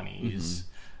 20s.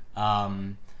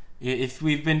 Mm-hmm. If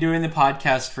we've been doing the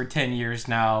podcast for 10 years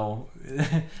now,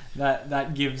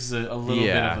 that gives a little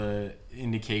bit of a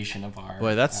indication of our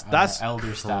that's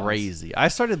elder crazy. status. I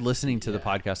started listening to the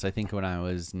podcast I think when I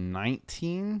was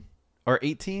 19 or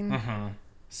 18. Mm-hmm.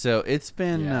 So it's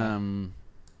been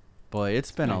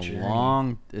it's been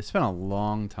a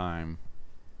long time.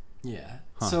 Yeah.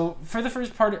 Huh. So for the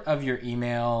first part of your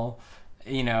email,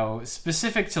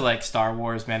 specific to like Star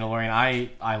Wars, Mandalorian,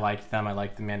 I liked them. I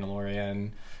liked the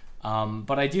Mandalorian.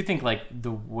 But I do think like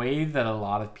the way that a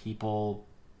lot of people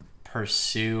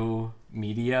pursue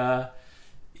media,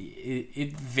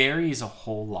 it varies a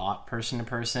whole lot person to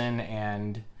person,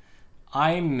 and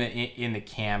I'm in the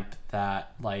camp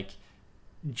that like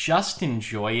just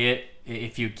enjoy it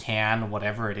if you can,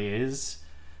 whatever it is.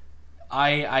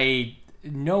 I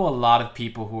know a lot of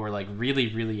people who are like really,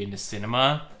 really into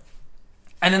cinema,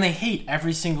 and then they hate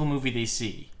every single movie they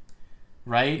see,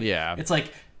 right? Yeah. It's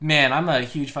like, man, I'm a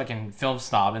huge fucking film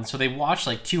snob, and so they watch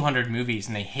like 200 movies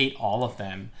and they hate all of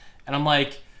them. And I'm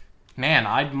like, man,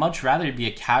 I'd much rather be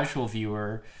a casual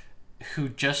viewer who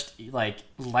just like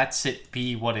lets it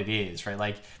be what it is, right?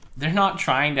 Like they're not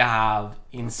trying to have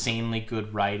insanely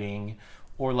good writing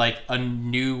or like a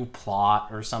new plot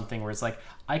or something where it's like,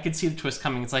 I could see the twist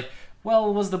coming. It's like,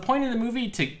 well, was the point of the movie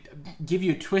to give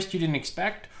you a twist you didn't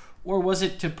expect? Or was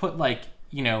it to put like,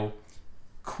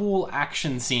 cool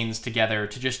action scenes together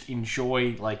to just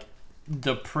enjoy like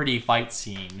the pretty fight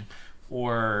scene,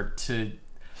 or to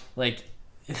like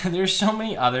there's so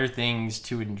many other things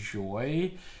to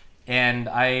enjoy, and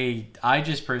I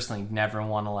just personally never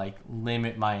want to like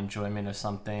limit my enjoyment of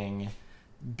something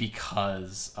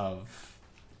because of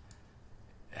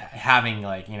having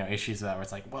like issues with that where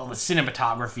it's like, well, the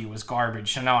cinematography was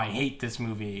garbage, so now I hate this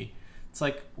movie. It's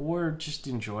like, or just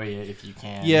enjoy it if you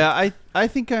can. Yeah, I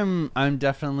think I'm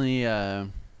definitely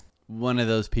one of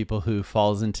those people who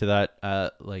falls into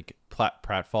that like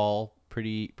pratfall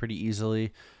pretty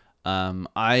easily.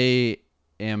 I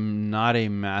am not a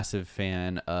massive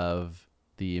fan of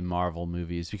the Marvel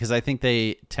movies because I think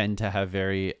they tend to have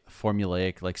very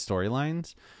formulaic like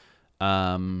storylines.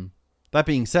 That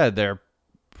being said, they're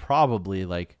probably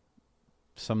like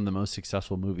some of the most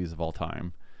successful movies of all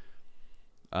time.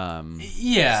 And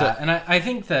I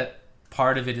think that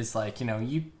part of it is like,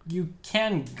 you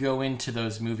can go into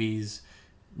those movies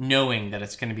knowing that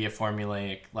it's going to be a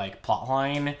formulaic like plot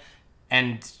line,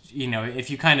 and if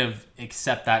you kind of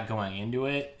accept that going into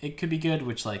it, it could be good,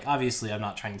 which like obviously I'm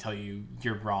not trying to tell you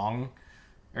you're wrong,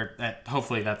 or that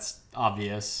hopefully that's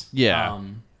obvious.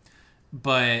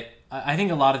 But I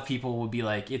think a lot of people would be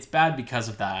like, it's bad because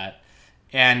of that.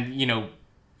 And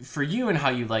for you and how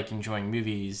you like enjoying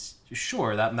movies,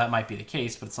 sure, that might be the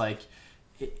case, but it's like,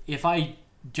 if I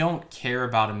don't care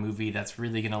about a movie that's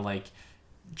really gonna like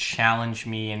challenge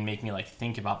me and make me like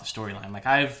think about the storyline, like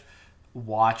I've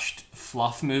watched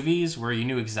fluff movies where you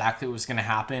knew exactly what was gonna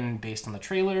happen based on the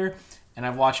trailer, and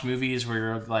I've watched movies where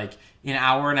you're like an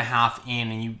hour and a half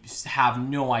in and you have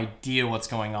no idea what's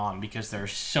going on because there are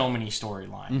so many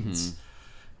storylines.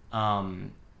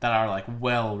 That are like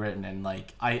well written, and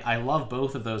like I love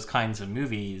both of those kinds of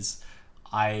movies.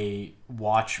 I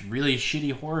watch really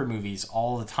shitty horror movies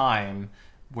all the time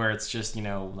where it's just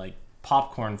like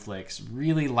popcorn flicks,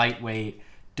 really lightweight,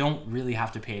 don't really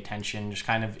have to pay attention, just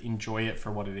kind of enjoy it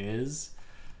for what it is.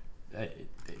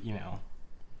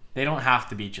 They don't have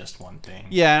to be just one thing.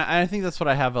 Yeah, I think that's what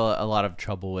I have a lot of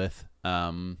trouble with.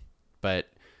 But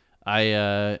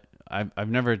I've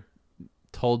never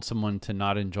told someone to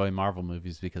not enjoy Marvel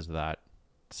movies because of that.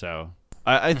 So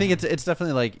I think it's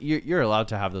definitely like you're allowed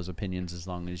to have those opinions as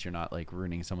long as you're not like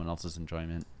ruining someone else's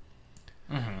enjoyment.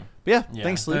 But yeah,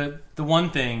 thanks, Luke. The one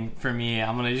thing for me,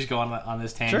 I'm gonna just go on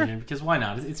this tangent because why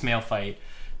not? It's male fight.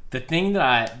 The thing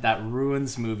that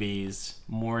ruins movies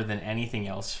more than anything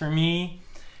else for me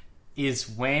is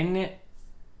when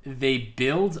they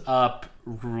build up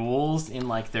rules in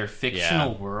like their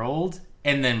fictional world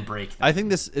and then break them. I think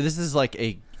this is like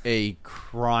a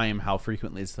crime how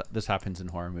frequently this happens in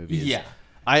horror movies. Yeah.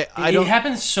 It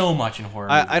happens so much in horror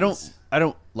movies. I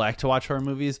don't like to watch horror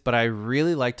movies, but I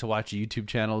really like to watch YouTube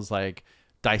channels like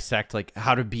dissect like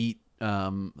how to beat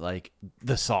like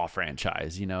the Saw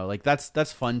franchise, you know? Like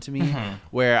that's fun to me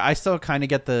where I still kind of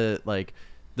get the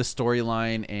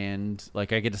storyline and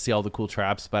like I get to see all the cool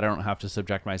traps, but I don't have to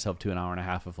subject myself to an hour and a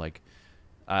half of like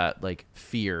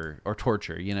fear or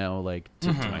torture, you know, like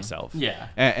to myself. Yeah.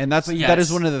 And that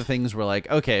is one of the things where like,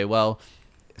 okay, well,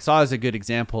 Saw is a good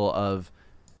example of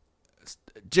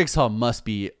Jigsaw must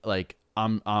be like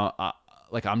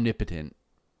like omnipotent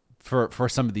for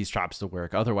some of these traps to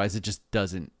work. Otherwise it just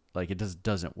doesn't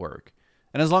work.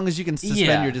 And as long as you can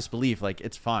suspend your disbelief, like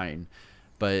it's fine.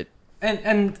 But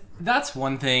and that's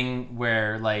one thing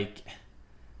where like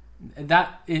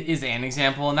that is an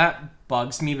example, and that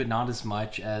bugs me, but not as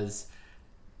much as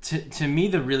to me.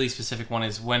 The really specific one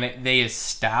is when they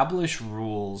establish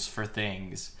rules for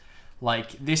things,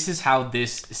 like this is how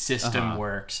this system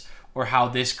works, or how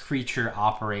this creature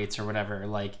operates, or whatever.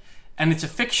 Like, and it's a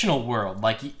fictional world.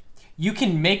 Like you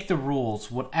can make the rules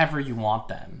whatever you want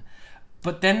them,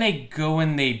 but then they go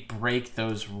and they break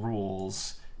those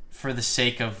rules for the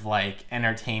sake of like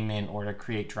entertainment or to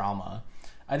create drama.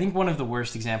 I think one of the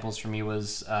worst examples for me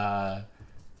was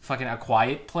fucking A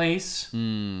Quiet Place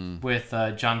with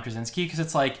John Krasinski, because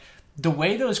it's like the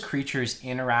way those creatures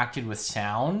interacted with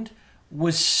sound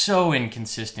was so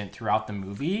inconsistent throughout the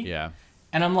movie. Yeah.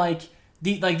 And I'm like,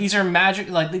 these are magic,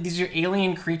 like these are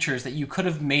alien creatures that you could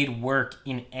have made work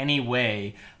in any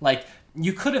way. Like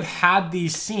you could have had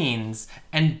these scenes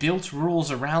and built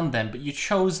rules around them, but you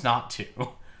chose not to.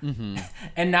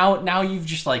 And now you've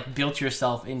just like built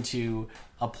yourself into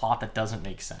a plot that doesn't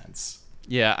make sense.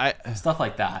 Yeah, Stuff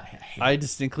like that. I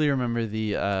distinctly remember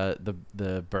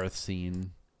the birth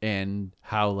scene and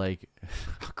how like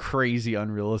crazy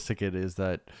unrealistic it is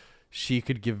that she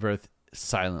could give birth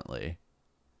silently.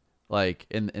 Like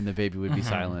and the baby would be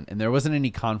silent, and there wasn't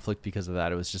any conflict because of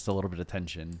that. It was just a little bit of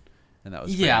tension. And that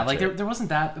was like there wasn't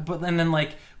that, but then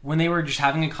like when they were just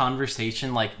having a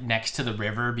conversation like next to the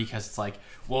river, because it's like,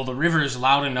 well, the river is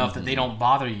loud enough that they don't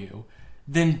bother you,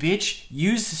 then bitch,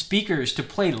 use the speakers to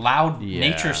play loud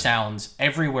nature sounds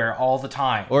everywhere all the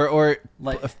time, or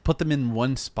like put them in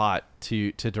one spot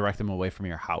to direct them away from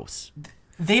your house.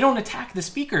 They don't attack the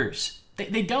speakers.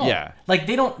 They don't. Yeah. Like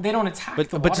they don't attack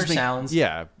the water sounds.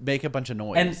 Yeah, make a bunch of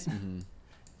noise. And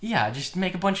yeah, just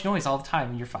make a bunch of noise all the time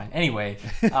and you're fine. Anyway,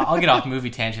 I'll get off movie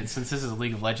tangents since this is a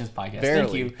League of Legends podcast.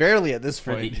 Thank you. Barely at this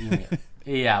for point. the email.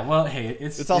 Yeah, well, hey,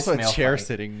 it's also a chair fight.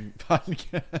 sitting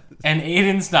podcast. And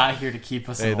Aiden's not here to keep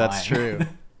us in line. That's true.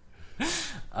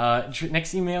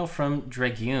 Next email from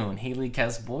Dragoon. Hey,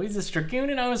 Leaguecast boys, it's Dragoon,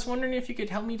 and I was wondering if you could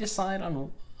help me decide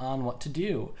on what to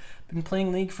do. Been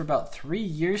playing League for about 3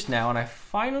 years now, and I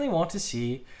finally want to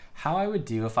see how I would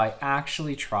do if I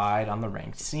actually tried on the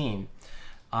ranked scene.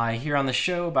 I hear on the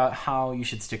show about how you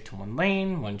should stick to one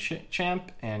lane, one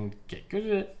champ, and get good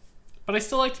at it, but I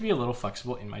still like to be a little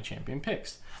flexible in my champion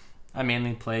picks. I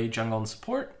mainly play jungle and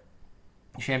support.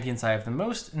 The champions I have the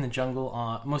most in the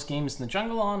jungle most games in the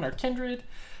jungle on are Kindred,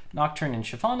 Nocturne, and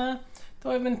Shyvana,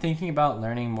 though I've been thinking about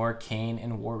learning more Kayn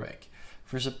and Warwick.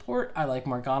 For support, I like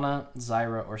Morgana,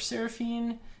 Zyra, or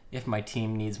Seraphine, if my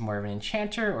team needs more of an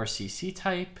enchanter or CC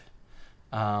type.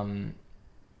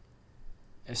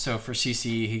 So for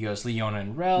CC, he goes Leona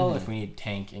and Rell if we need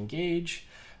tank engage.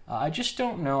 I just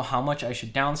don't know how much I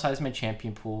should downsize my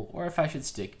champion pool or if I should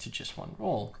stick to just one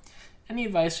role. Any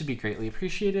advice would be greatly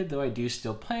appreciated, though I do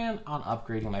still plan on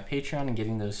upgrading my Patreon and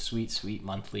getting those sweet, sweet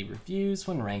monthly reviews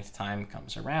when ranked time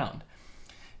comes around.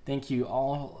 Thank you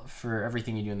all for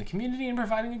everything you do in the community and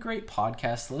providing a great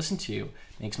podcast to listen to.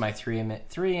 Makes my 3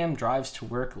 a.m. drives to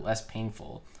work less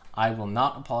painful. I will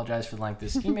not apologize for the length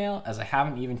of this email, as I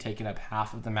haven't even taken up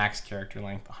half of the max character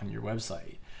length on your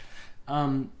website.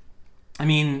 I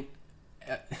mean,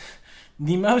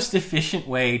 the most efficient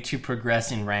way to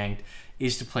progress in ranked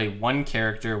is to play one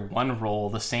character, one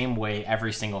role, the same way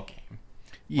every single game.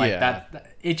 Like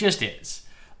that it just is.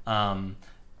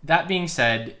 That being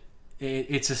said,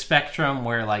 it's a spectrum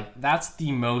where like that's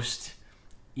the most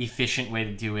efficient way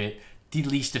to do it. the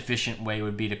least efficient way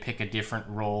would be to pick a different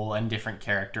role and different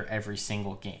character every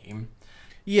single game.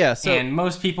 Yeah, so And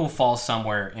most people fall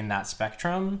somewhere in that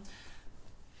spectrum.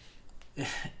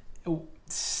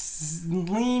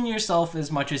 Lean yourself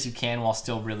as much as you can while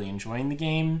still really enjoying the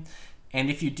game. And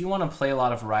if you do want to play a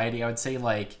lot of variety, I would say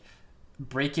like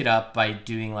break it up by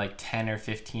doing like 10 or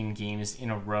 15 games in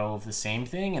a row of the same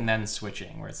thing and then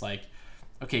switching, where it's like,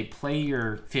 okay, play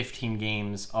your 15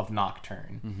 games of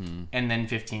Nocturne and then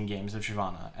 15 games of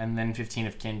Shyvana and then 15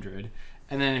 of Kindred.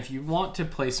 And then if you want to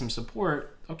play some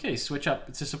support, okay, switch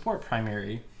up to support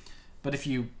primary. But if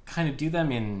you kind of do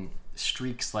them in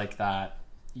streaks like that,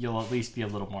 you'll at least be a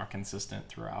little more consistent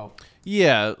throughout.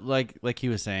 yeah, like he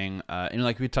was saying, and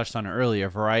like we touched on earlier,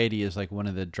 variety is like one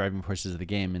of the driving forces of the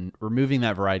game, and removing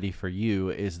that variety for you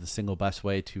is the single best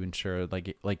way to ensure,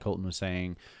 like Colton was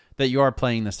saying, that you are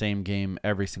playing the same game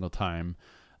every single time.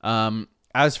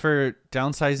 As for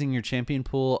downsizing your champion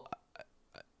pool,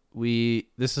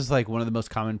 this is like one of the most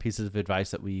common pieces of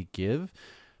advice that we give.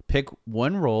 Pick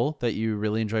one role that you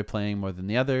really enjoy playing more than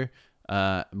the others,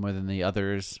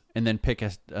 and then pick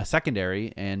a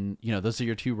secondary. And those are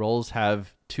your two roles.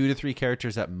 Have 2 to 3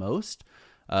 characters at most.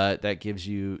 That gives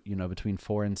you between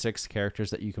 4 and 6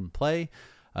 characters that you can play.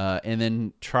 And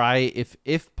then try,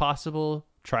 if possible,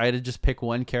 try to just pick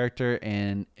one character,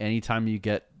 and anytime you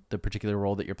get the particular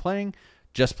role that you're playing,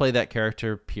 just play that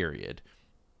character, period.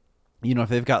 If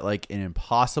they've got like an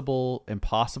impossible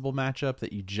matchup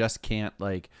that you just can't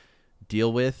like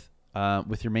deal with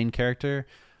your main character,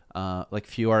 like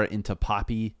if you are into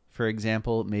Poppy, for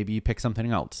example, maybe you pick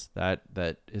something else that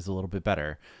is a little bit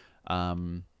better.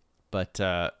 But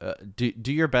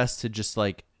do your best to just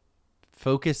like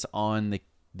focus on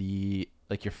the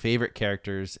like your favorite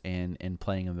characters and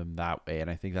playing them that way. And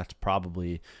I think that's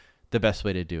probably the best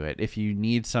way to do it. If you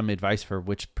need some advice for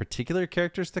which particular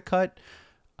characters to cut,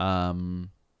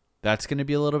 that's going to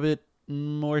be a little bit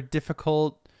more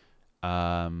difficult.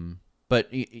 But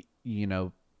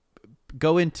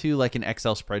go into like an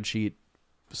Excel spreadsheet,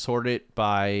 sort it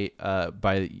by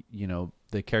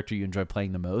the character you enjoy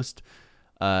playing the most,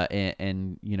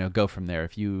 and go from there.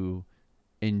 If you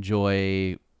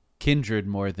enjoy Kindred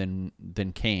more than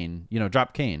Kayn,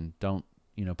 drop Kayn. Don't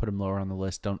put him lower on the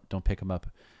list. Don't pick him up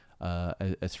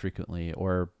as frequently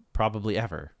or probably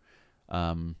ever.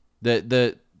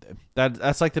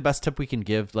 That's like the best tip we can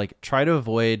give. Like, try to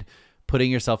avoid putting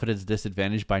yourself at a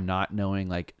disadvantage by not knowing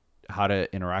like how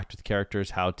to interact with characters,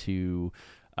 how to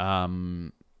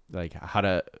like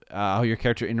how your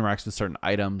character interacts with certain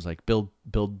items, like build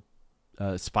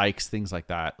spikes, things like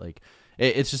that. Like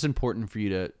it's just important for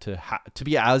you to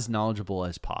be as knowledgeable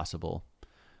as possible.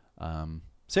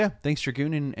 So yeah, thanks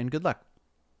Dragoon, and good luck.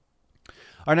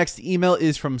 Our next email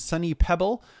is from Sunny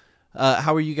Pebble.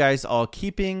 How are you guys all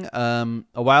keeping? A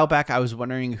while back, I was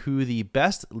wondering who the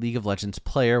best League of Legends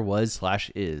player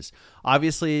was/is.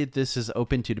 Obviously, this is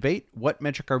open to debate. What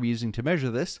metric are we using to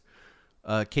measure this?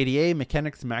 KDA,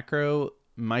 mechanics, macro,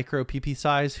 micro, PP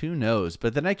size, who knows?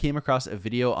 But then I came across a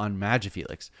video on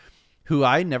Magifelix, who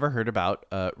I never heard about,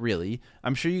 really.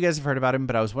 I'm sure you guys have heard about him,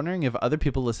 but I was wondering if other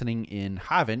people listening in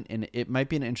haven't, and it might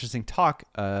be an interesting talk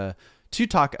to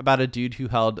talk about a dude who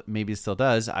held, maybe still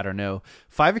does, I don't know,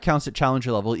 5 accounts at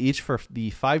Challenger level, each for the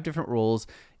 5 different roles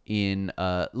in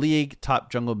League, top,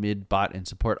 jungle, mid, bot, and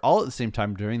support, all at the same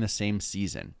time during the same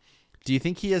season. Do you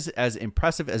think he is as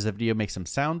impressive as the video makes him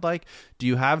sound like? Do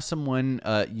you have someone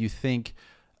you think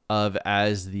of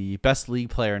as the best League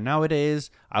player nowadays?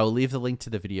 I will leave the link to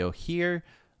the video here.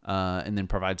 And then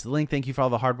provides the link. Thank you for all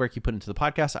the hard work you put into the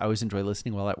podcast. I always enjoy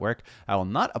listening while at work. I will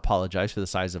not apologize for the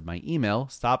size of my email.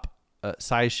 Stop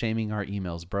size shaming our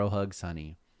emails. Bro hug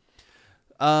Sunny.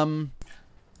 Boy,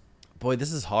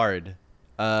 this is hard.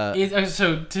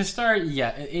 So to start,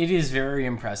 yeah, it is very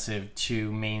impressive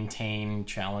to maintain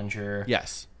Challenger.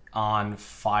 Yes. On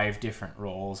 5 different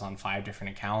roles on 5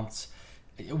 different accounts.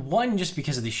 One, just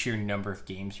because of the sheer number of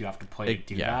games you have to play to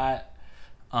do that.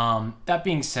 That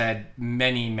being said,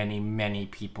 many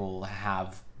people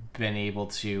have been able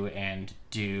to and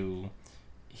do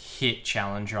hit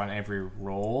Challenger on every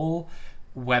role,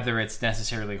 whether it's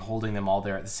necessarily holding them all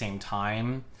there at the same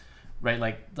time, right?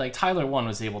 Like Tyler 1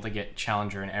 was able to get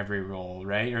Challenger in every role,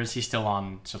 right? Or is he still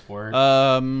on support?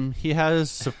 He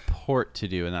has support to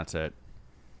do, and that's it.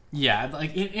 Yeah,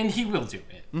 and he will do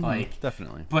it. Mm-hmm,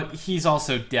 definitely. But he's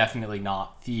also definitely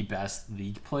not the best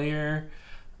League player.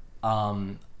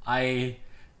 I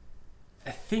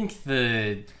think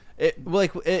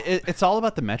it's all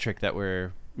about the metric that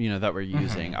we're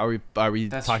using. Mm-hmm. Are we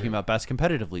That's talking true. about best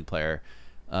competitive League player?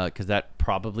 Because that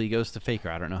probably goes to Faker.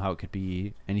 I don't know how it could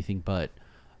be anything but.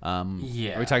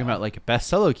 Yeah. Are we talking about like best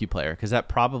solo queue player? Because that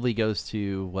probably goes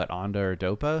to what, Onda or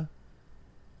Dopa?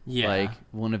 Yeah. Like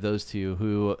one of those two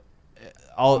who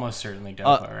Almost certainly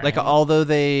Dopa, right? like although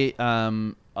they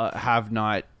have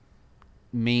not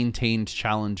maintained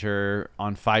challenger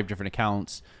on 5 different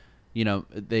accounts, you know,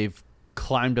 they've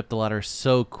climbed up the ladder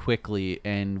so quickly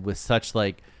and with such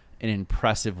like an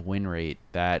impressive win rate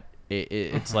that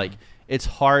it's like it's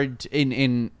hard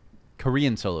in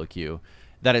Korean solo queue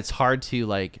that it's hard to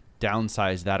like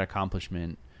downsize that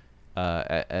accomplishment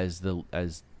as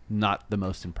not the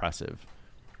most impressive.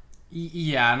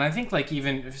 Yeah, and I think like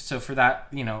even so for that,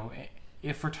 you know,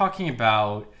 if we're talking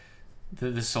about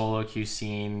the solo queue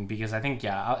scene, because I think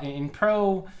in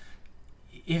pro,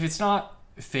 if it's not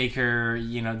Faker,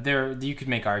 you know, there you could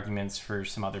make arguments for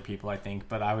some other people, I think,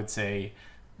 but I would say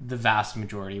the vast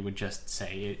majority would just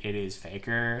say it is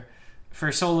Faker.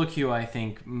 For solo queue, I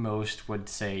think most would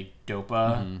say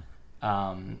Dopa,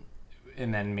 and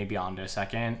then maybe Onda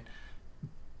second.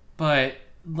 But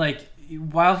like,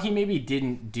 while he maybe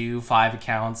didn't do 5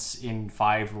 accounts in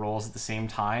 5 roles at the same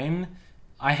time,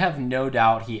 I have no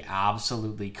doubt he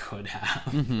absolutely could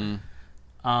have.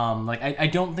 Like, I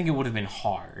don't think it would have been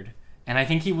hard. And I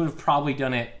think he would have probably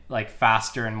done it like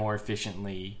faster and more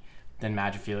efficiently than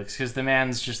Magic Felix, because the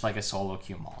man's just like a solo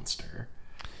queue monster.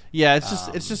 Yeah,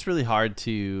 it's just really hard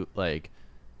to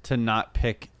not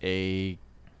pick a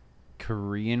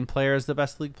Korean player as the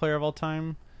best League player of all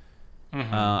time.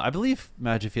 I believe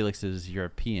Magic Felix is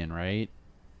European, right?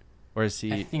 Or is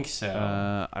he? I think so.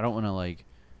 I don't want to like.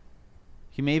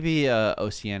 He may be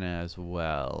Oceania as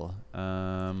well.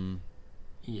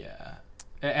 Yeah,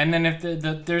 and then if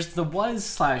there's the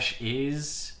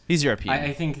was/is. He's European.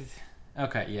 I think.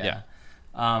 Okay, yeah.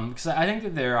 Because I think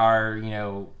that there are, you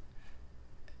know,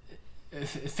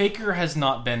 Faker has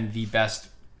not been the best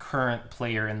current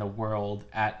player in the world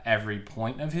at every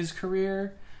point of his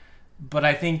career. But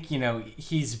I think, you know,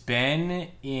 he's been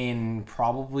in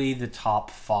probably the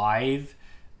top 5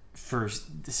 for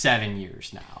 7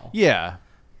 years now. Yeah.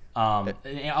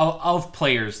 Of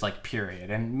players, like, period.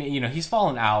 And, you know, he's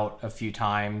fallen out a few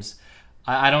times.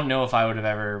 I don't know if I would have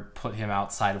ever put him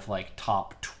outside of, like,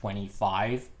 top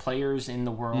 25 players in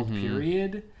the world,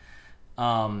 period.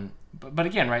 But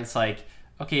again, right, it's like,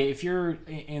 okay, if you're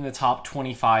in the top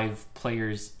 25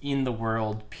 players in the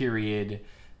world, period,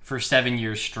 for 7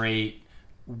 years straight,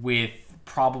 with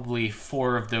probably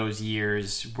 4 of those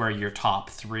years where you're top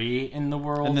 3 in the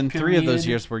world, and then period. 3 of those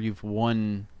years where you've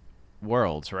won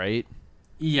worlds, right?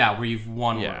 Yeah, where you've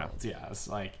won worlds. Yeah, it's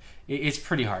like it's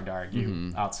pretty hard to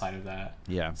argue outside of that.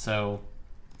 Yeah. So,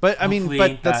 but I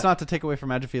mean, that's not to take away from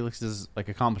Magic Felix's like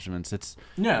accomplishments. It's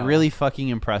really fucking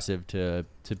impressive to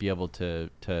be able to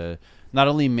not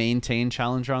only maintain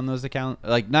challenger on those accounts,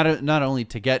 like not only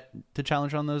to get to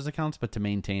challenger on those accounts, but to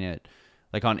maintain it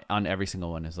like on every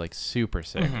single one is like super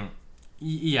sick.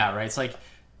 Yeah, right. It's like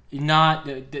not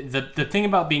the thing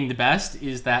about being the best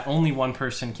is that only one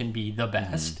person can be the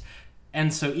best.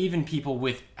 And so even people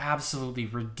with absolutely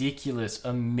ridiculous,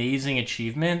 amazing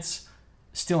achievements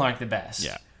still aren't the best.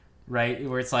 Yeah. Right?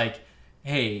 Where it's like,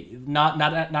 hey,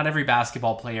 not every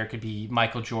basketball player could be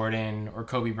Michael Jordan or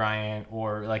Kobe Bryant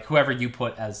or like whoever you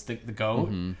put as the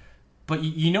GOAT. But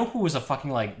you know who was a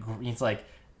fucking like, it's like,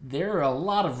 there are a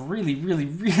lot of really, really,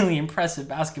 really impressive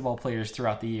basketball players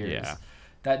throughout the years.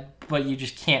 Yeah. But you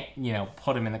just can't, you know,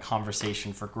 put them in the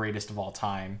conversation for greatest of all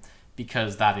time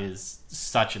because that is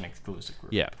such an exclusive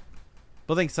group. Yeah.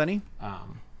 Well, thanks, Sonny.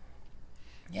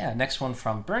 Yeah, next one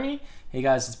from Bernie. Hey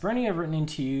guys, it's Bernie. I've written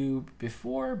into you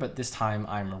before, but this time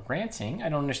I'm ranting. I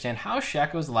don't understand how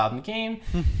Shaco is allowed in the game.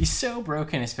 He's so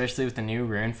broken, especially with the new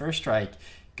Ruin First Strike.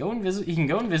 He can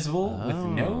go invisible with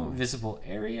no visible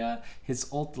area.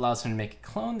 His ult allows him to make a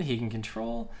clone that he can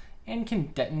control and can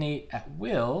detonate at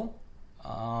will.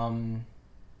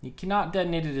 He cannot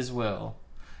detonate at his will.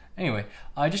 Anyway,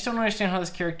 I just don't understand how this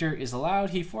character is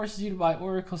allowed. He forces you to buy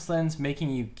Oracle's Lens,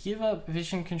 making you give up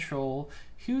vision control.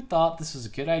 Who thought this was a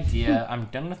good idea? I'm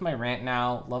done with my rant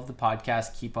now. Love the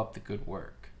podcast. Keep up the good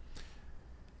work.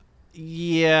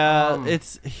 Yeah,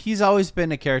 he's always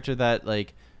been a character that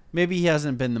like maybe he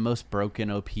hasn't been the most broken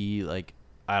OP like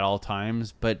at all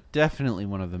times, but definitely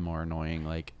one of the more annoying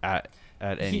like at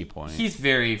any point. He's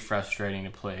very frustrating to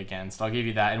play against. I'll give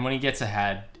you that. And when he gets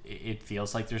ahead, it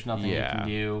feels like there's nothing he can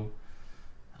do.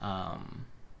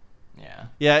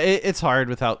 Yeah, it's hard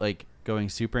without like going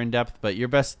super in depth, but your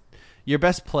best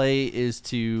play is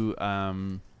to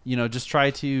just try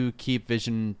to keep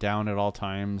vision down at all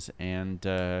times, and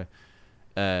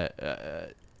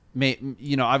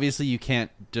obviously you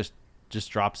can't just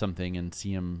drop something and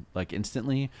see him like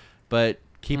instantly, but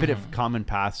keep it at common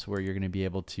paths where you're going to be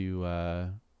able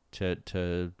to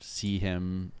see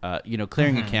him,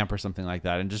 clearing a camp or something like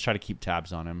that, and just try to keep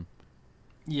tabs on him.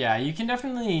 Yeah, you can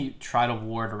definitely try to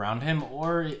ward around him,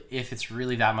 or if it's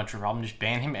really that much of a problem, just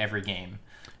ban him every game.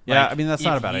 Yeah, I mean, that's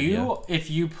not a bad idea. If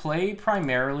you play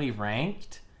primarily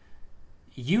ranked,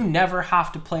 you never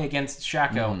have to play against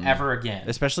Shaco ever again.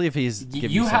 Especially if he's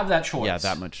you have that choice. Yeah,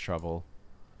 that much trouble.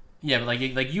 Yeah, but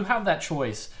like you have that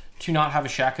choice to not have a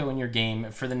Shaco in your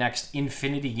game for the next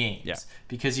infinity games,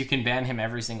 because you can ban him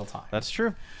every single time. That's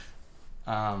true.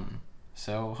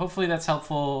 So hopefully that's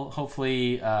helpful.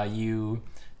 Hopefully you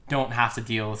don't have to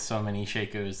deal with so many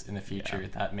Shakos in the future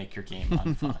that make your game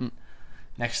unfun.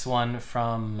 Next one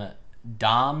from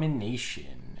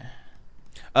Domination.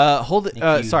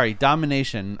 Sorry,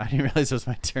 Domination. I didn't realize it was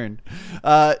my turn.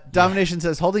 Domination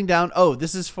says, holding down. Oh,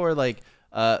 this is for like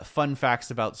fun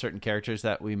facts about certain characters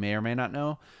that we may or may not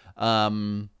know.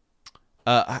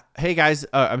 Hey guys,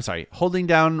 I'm sorry. Holding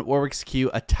down Warwick's Q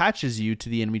attaches you to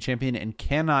the enemy champion and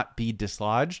cannot be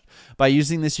dislodged. By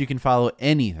using this, you can follow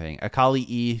anything: Akali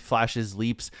E, flashes,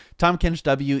 leaps, Tahm Kench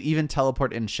W, even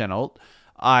teleport and Shen ult.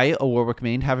 I, a Warwick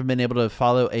main, haven't been able to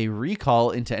follow a recall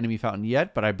into enemy fountain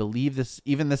yet, but I believe this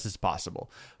is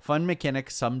possible. Fun mechanic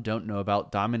some don't know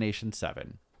about. Domination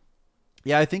 7.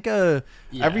 Yeah, I think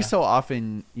every so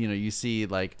often, you see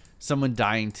like someone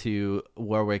dying to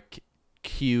Warwick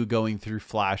Q going through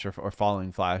flash or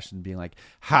following flash and being like,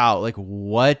 how? Like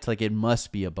what? Like it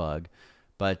must be a bug.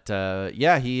 But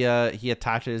he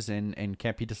attaches and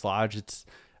can't be dislodged. It's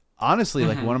honestly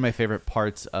like one of my favorite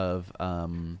parts of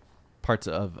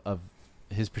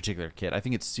his particular kit. I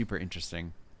think it's super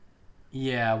interesting.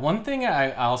 Yeah, one thing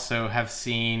I also have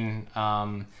seen,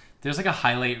 there's like a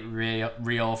highlight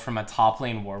reel from a top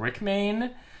lane Warwick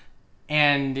main,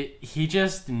 and he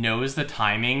just knows the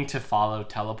timing to follow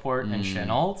teleport and Shen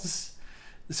ults.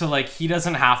 So like he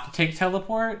doesn't have to take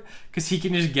teleport because he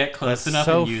can just get close enough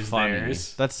and use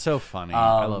theirs. That's so funny.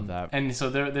 I love that. And so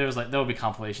there'll be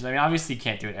compilations. I mean, obviously you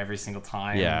can't do it every single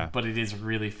time, but it is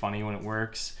really funny when it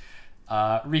works.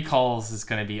 Recalls is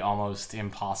going to be almost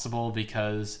impossible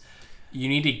because you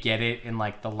need to get it in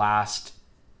like the last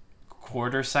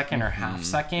quarter second or half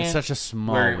second. It's such a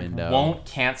small window. It won't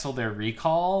cancel their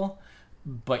recall,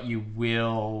 but you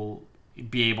will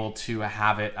be able to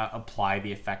have it apply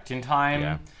the effect in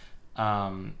time.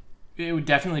 It would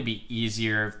definitely be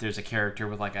easier if there's a character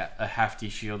with like a hefty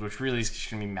shield, which really is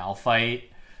just going to be Malphite,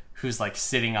 who's like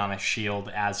sitting on a shield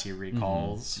as he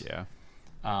recalls.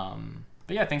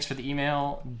 But yeah, thanks for the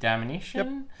email,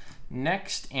 Domination. Yep.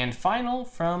 Next and final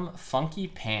from Funky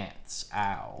Pants.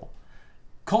 Ow.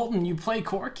 Colton, you play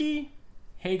Corki?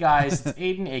 Hey guys, it's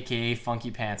Aiden, aka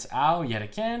Funky Pants Ow, yet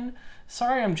again.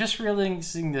 Sorry, I'm just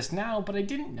realizing this now, but I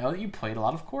didn't know that you played a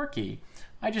lot of Corki.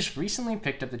 I just recently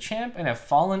picked up the champ and have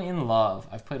fallen in love.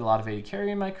 I've played a lot of AD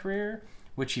carry in my career,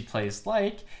 which he plays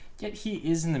like, yet he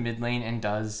is in the mid lane and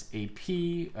does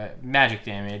AP, magic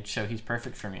damage, so he's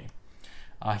perfect for me.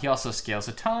 He also scales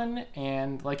a ton,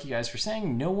 and like you guys were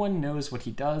saying, no one knows what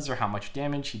he does or how much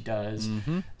damage he does,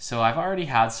 so I've already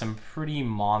had some pretty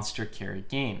monster carry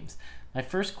games. My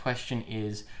first question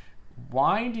is,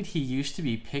 why did he used to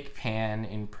be pick pan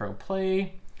in pro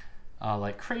play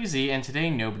like crazy, and today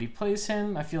nobody plays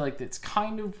him? I feel like it's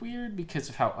kind of weird because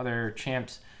of how other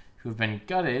champs who have been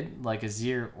gutted, like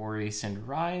Azir, Orius, and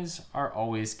Ryze, are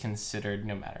always considered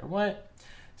no matter what.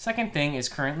 Second thing is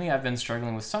currently I've been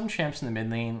struggling with some champs in the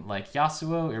mid lane like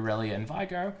Yasuo, Irelia, and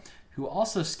Veigar, who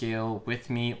also scale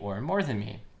with me or more than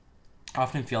me. I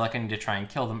often feel like I need to try and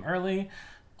kill them early,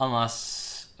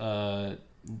 unless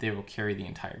they will carry the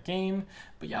entire game,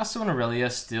 but Yasuo and Irelia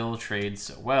still trade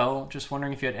so well. Just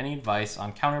wondering if you had any advice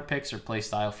on counter picks or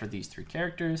playstyle for these three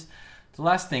characters. The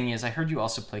last thing is I heard you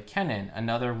also play Kennen,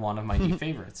 another one of my new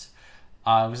favorites.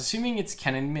 I was assuming it's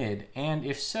Kennen mid, and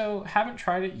if so, haven't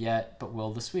tried it yet, but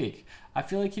will this week. I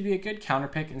feel like he'd be a good counter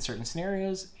pick in certain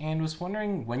scenarios, and was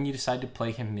wondering when you decide to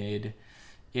play him mid,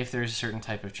 if there's a certain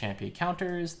type of champion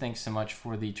counters. Thanks so much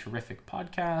for the terrific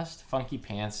podcast. Funky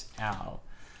Pants, ow.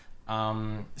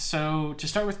 So to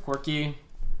start with Corki,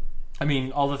 I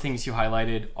mean, all the things you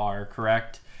highlighted are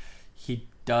correct. He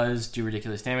does do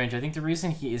ridiculous damage. I think the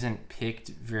reason he isn't picked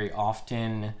very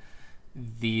often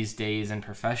these days in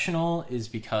professional is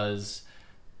because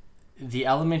the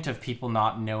element of people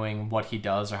not knowing what he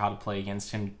does or how to play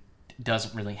against him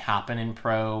doesn't really happen in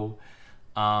pro.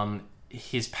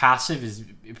 His passive is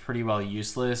pretty well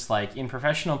useless. Like in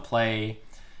professional play,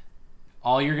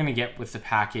 all you're going to get with the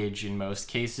package in most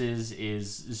cases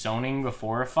is zoning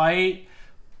before a fight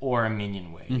or a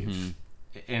minion wave.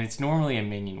 and it's normally a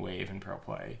minion wave in pro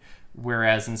play.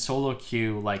 Whereas in solo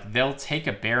queue, like they'll take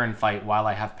a Baron fight while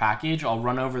I have package. I'll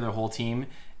run over their whole team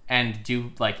and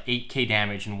do like 8k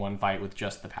damage in one fight with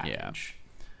just the package.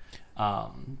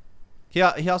 He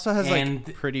also has and-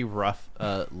 like pretty rough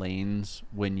lanes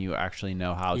when you actually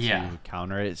know how to Yeah.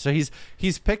 counter it. So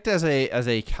he's picked as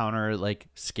a counter like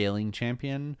scaling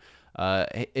champion.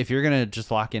 If you're gonna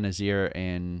just lock in Azir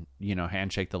and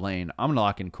handshake the lane, I'm gonna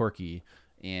lock in Corki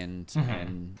and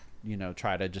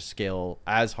try to just scale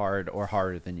as hard or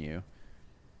harder than you.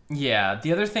 Yeah,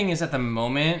 the other thing is at the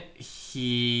moment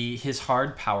his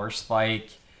hard power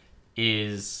spike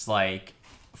is like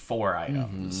 4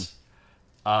 items,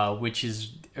 which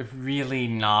is really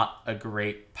not a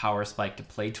great power spike to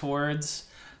play towards.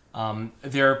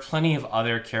 There are plenty of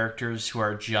other characters who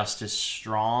are just as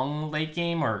strong late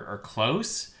game or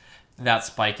close that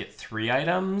spike at 3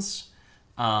 items,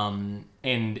 and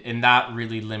that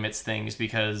really limits things,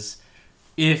 because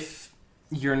if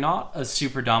you're not a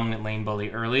super dominant lane bully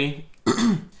early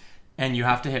and you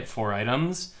have to hit 4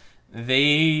 items,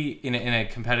 they in a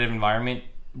competitive environment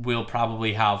will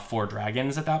probably have 4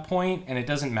 dragons at that point, and it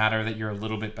doesn't matter that you're a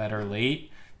little bit better late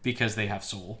because they have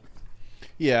soul.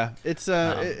 Yeah, it's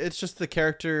just the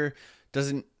character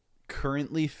doesn't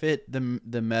currently fit the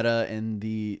meta and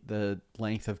the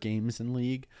length of games in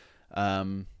League,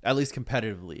 at least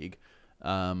competitive League.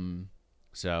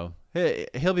 So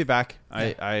he'll be back.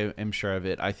 I am sure of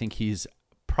it. I think he's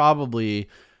probably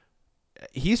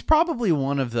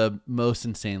one of the most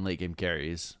insane late game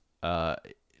carries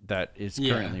that is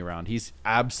currently around. He's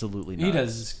absolutely nuts. He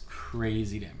does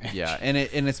crazy damage. Yeah, and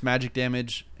it's magic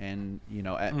damage, and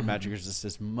magic resist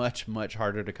is much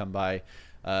harder to come by,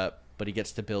 but he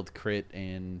gets to build crit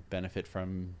and benefit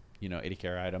from 80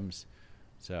 care items.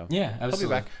 So yeah, absolutely. He'll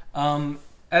be back.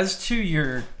 As to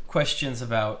your questions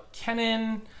about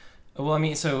Kennen, well, I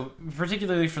mean, so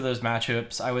particularly for those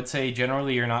matchups, I would say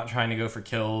generally you're not trying to go for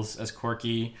kills as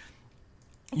Corki.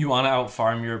 You want to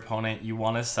outfarm your opponent. You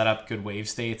want to set up good wave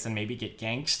states and maybe get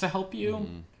ganks to help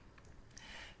you.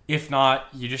 If not,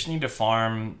 you just need to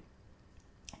farm,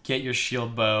 get your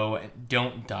shield bow,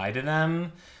 don't die to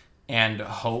them, and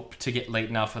hope to get late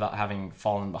enough without having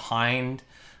fallen behind.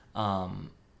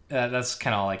 That's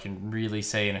kind of all I can really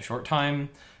say in a short time.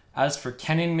 As for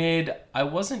Kennen mid, I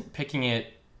wasn't picking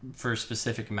it for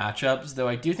specific matchups, though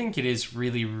I do think it is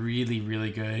really, really,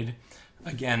 really good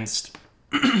against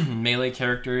melee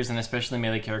characters, and especially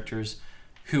melee characters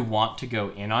who want to go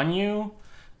in on you.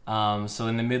 So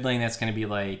in the mid lane, that's going to be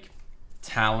like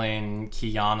Talon,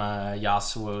 Kiana,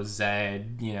 Yasuo,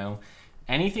 Zed,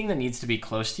 anything that needs to be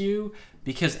close to you,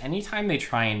 because anytime they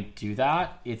try and do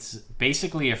that, it's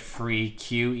basically a free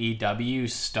QEW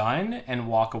stun and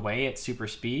walk away at super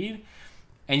speed,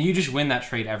 and you just win that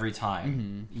trade every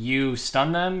time. You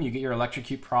stun them, you get your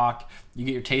electrocute proc, you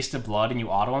get your taste of blood, and you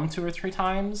auto them 2 or 3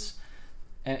 times,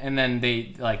 and then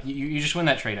they you just win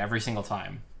that trade every single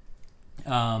time.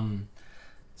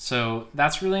 So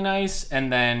that's really nice,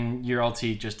 and then your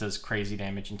ulti just does crazy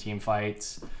damage in team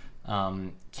fights.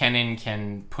 Kennen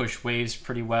can push waves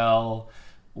pretty well.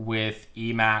 With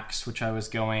Emax, which I was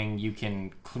going, you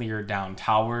can clear down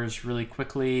towers really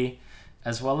quickly,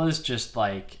 as well as just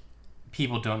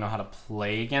people don't know how to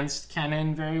play against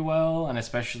Kennen very well, and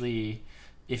especially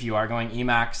if you are going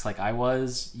Emax like I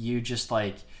was, you just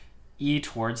E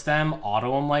towards them,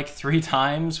 auto them 3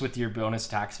 times with your bonus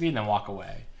attack speed, and then walk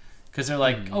away. Because they're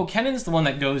oh, Kennen's the one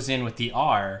that goes in with the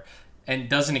R and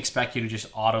doesn't expect you to just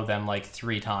auto them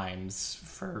 3 times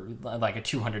for a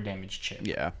 200 damage chip.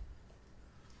 Yeah.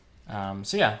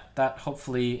 So yeah, that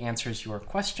hopefully answers your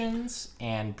questions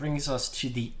and brings us to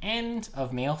the end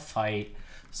of Male Fight.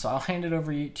 So I'll hand it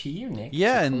over to you, Nick.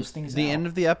 Yeah, to and close things the out. end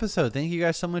of the episode. Thank you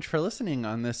guys so much for listening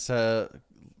on this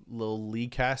little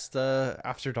League cast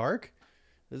after dark.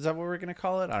 Is that what we're gonna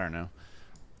call it? I don't know.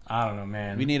 I don't know,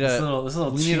 man. We need this little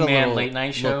 2-man late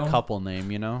night show. Little couple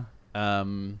name,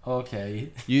 Okay.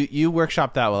 You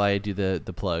workshop that while I do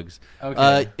the plugs.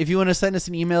 Okay. If you want to send us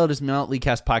an email, it is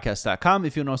mail@leaguecastpodcast.com.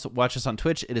 If you want to watch us on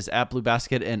Twitch, it is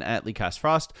 @BlueBasket and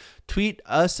 @LeagueCastFrost. Tweet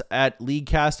us at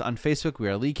LeagueCast on Facebook. We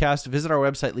are LeagueCast. Visit our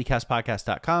website,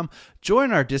 leaguecastpodcast.com.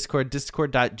 Join our Discord,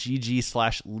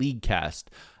 discord.gg/LeagueCast.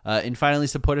 And finally,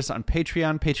 support us on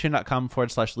Patreon,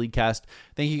 patreon.com/LeagueCast.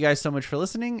 Thank you guys so much for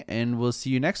listening, and we'll see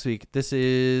you next week. This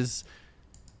is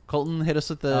Colton. Hit us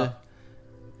with the...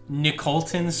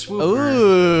 Nicolton Swooper.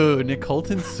 Ooh,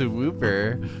 Nicolton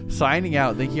Swooper. Signing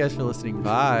out. Thank you guys for listening.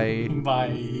 Bye.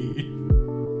 Bye.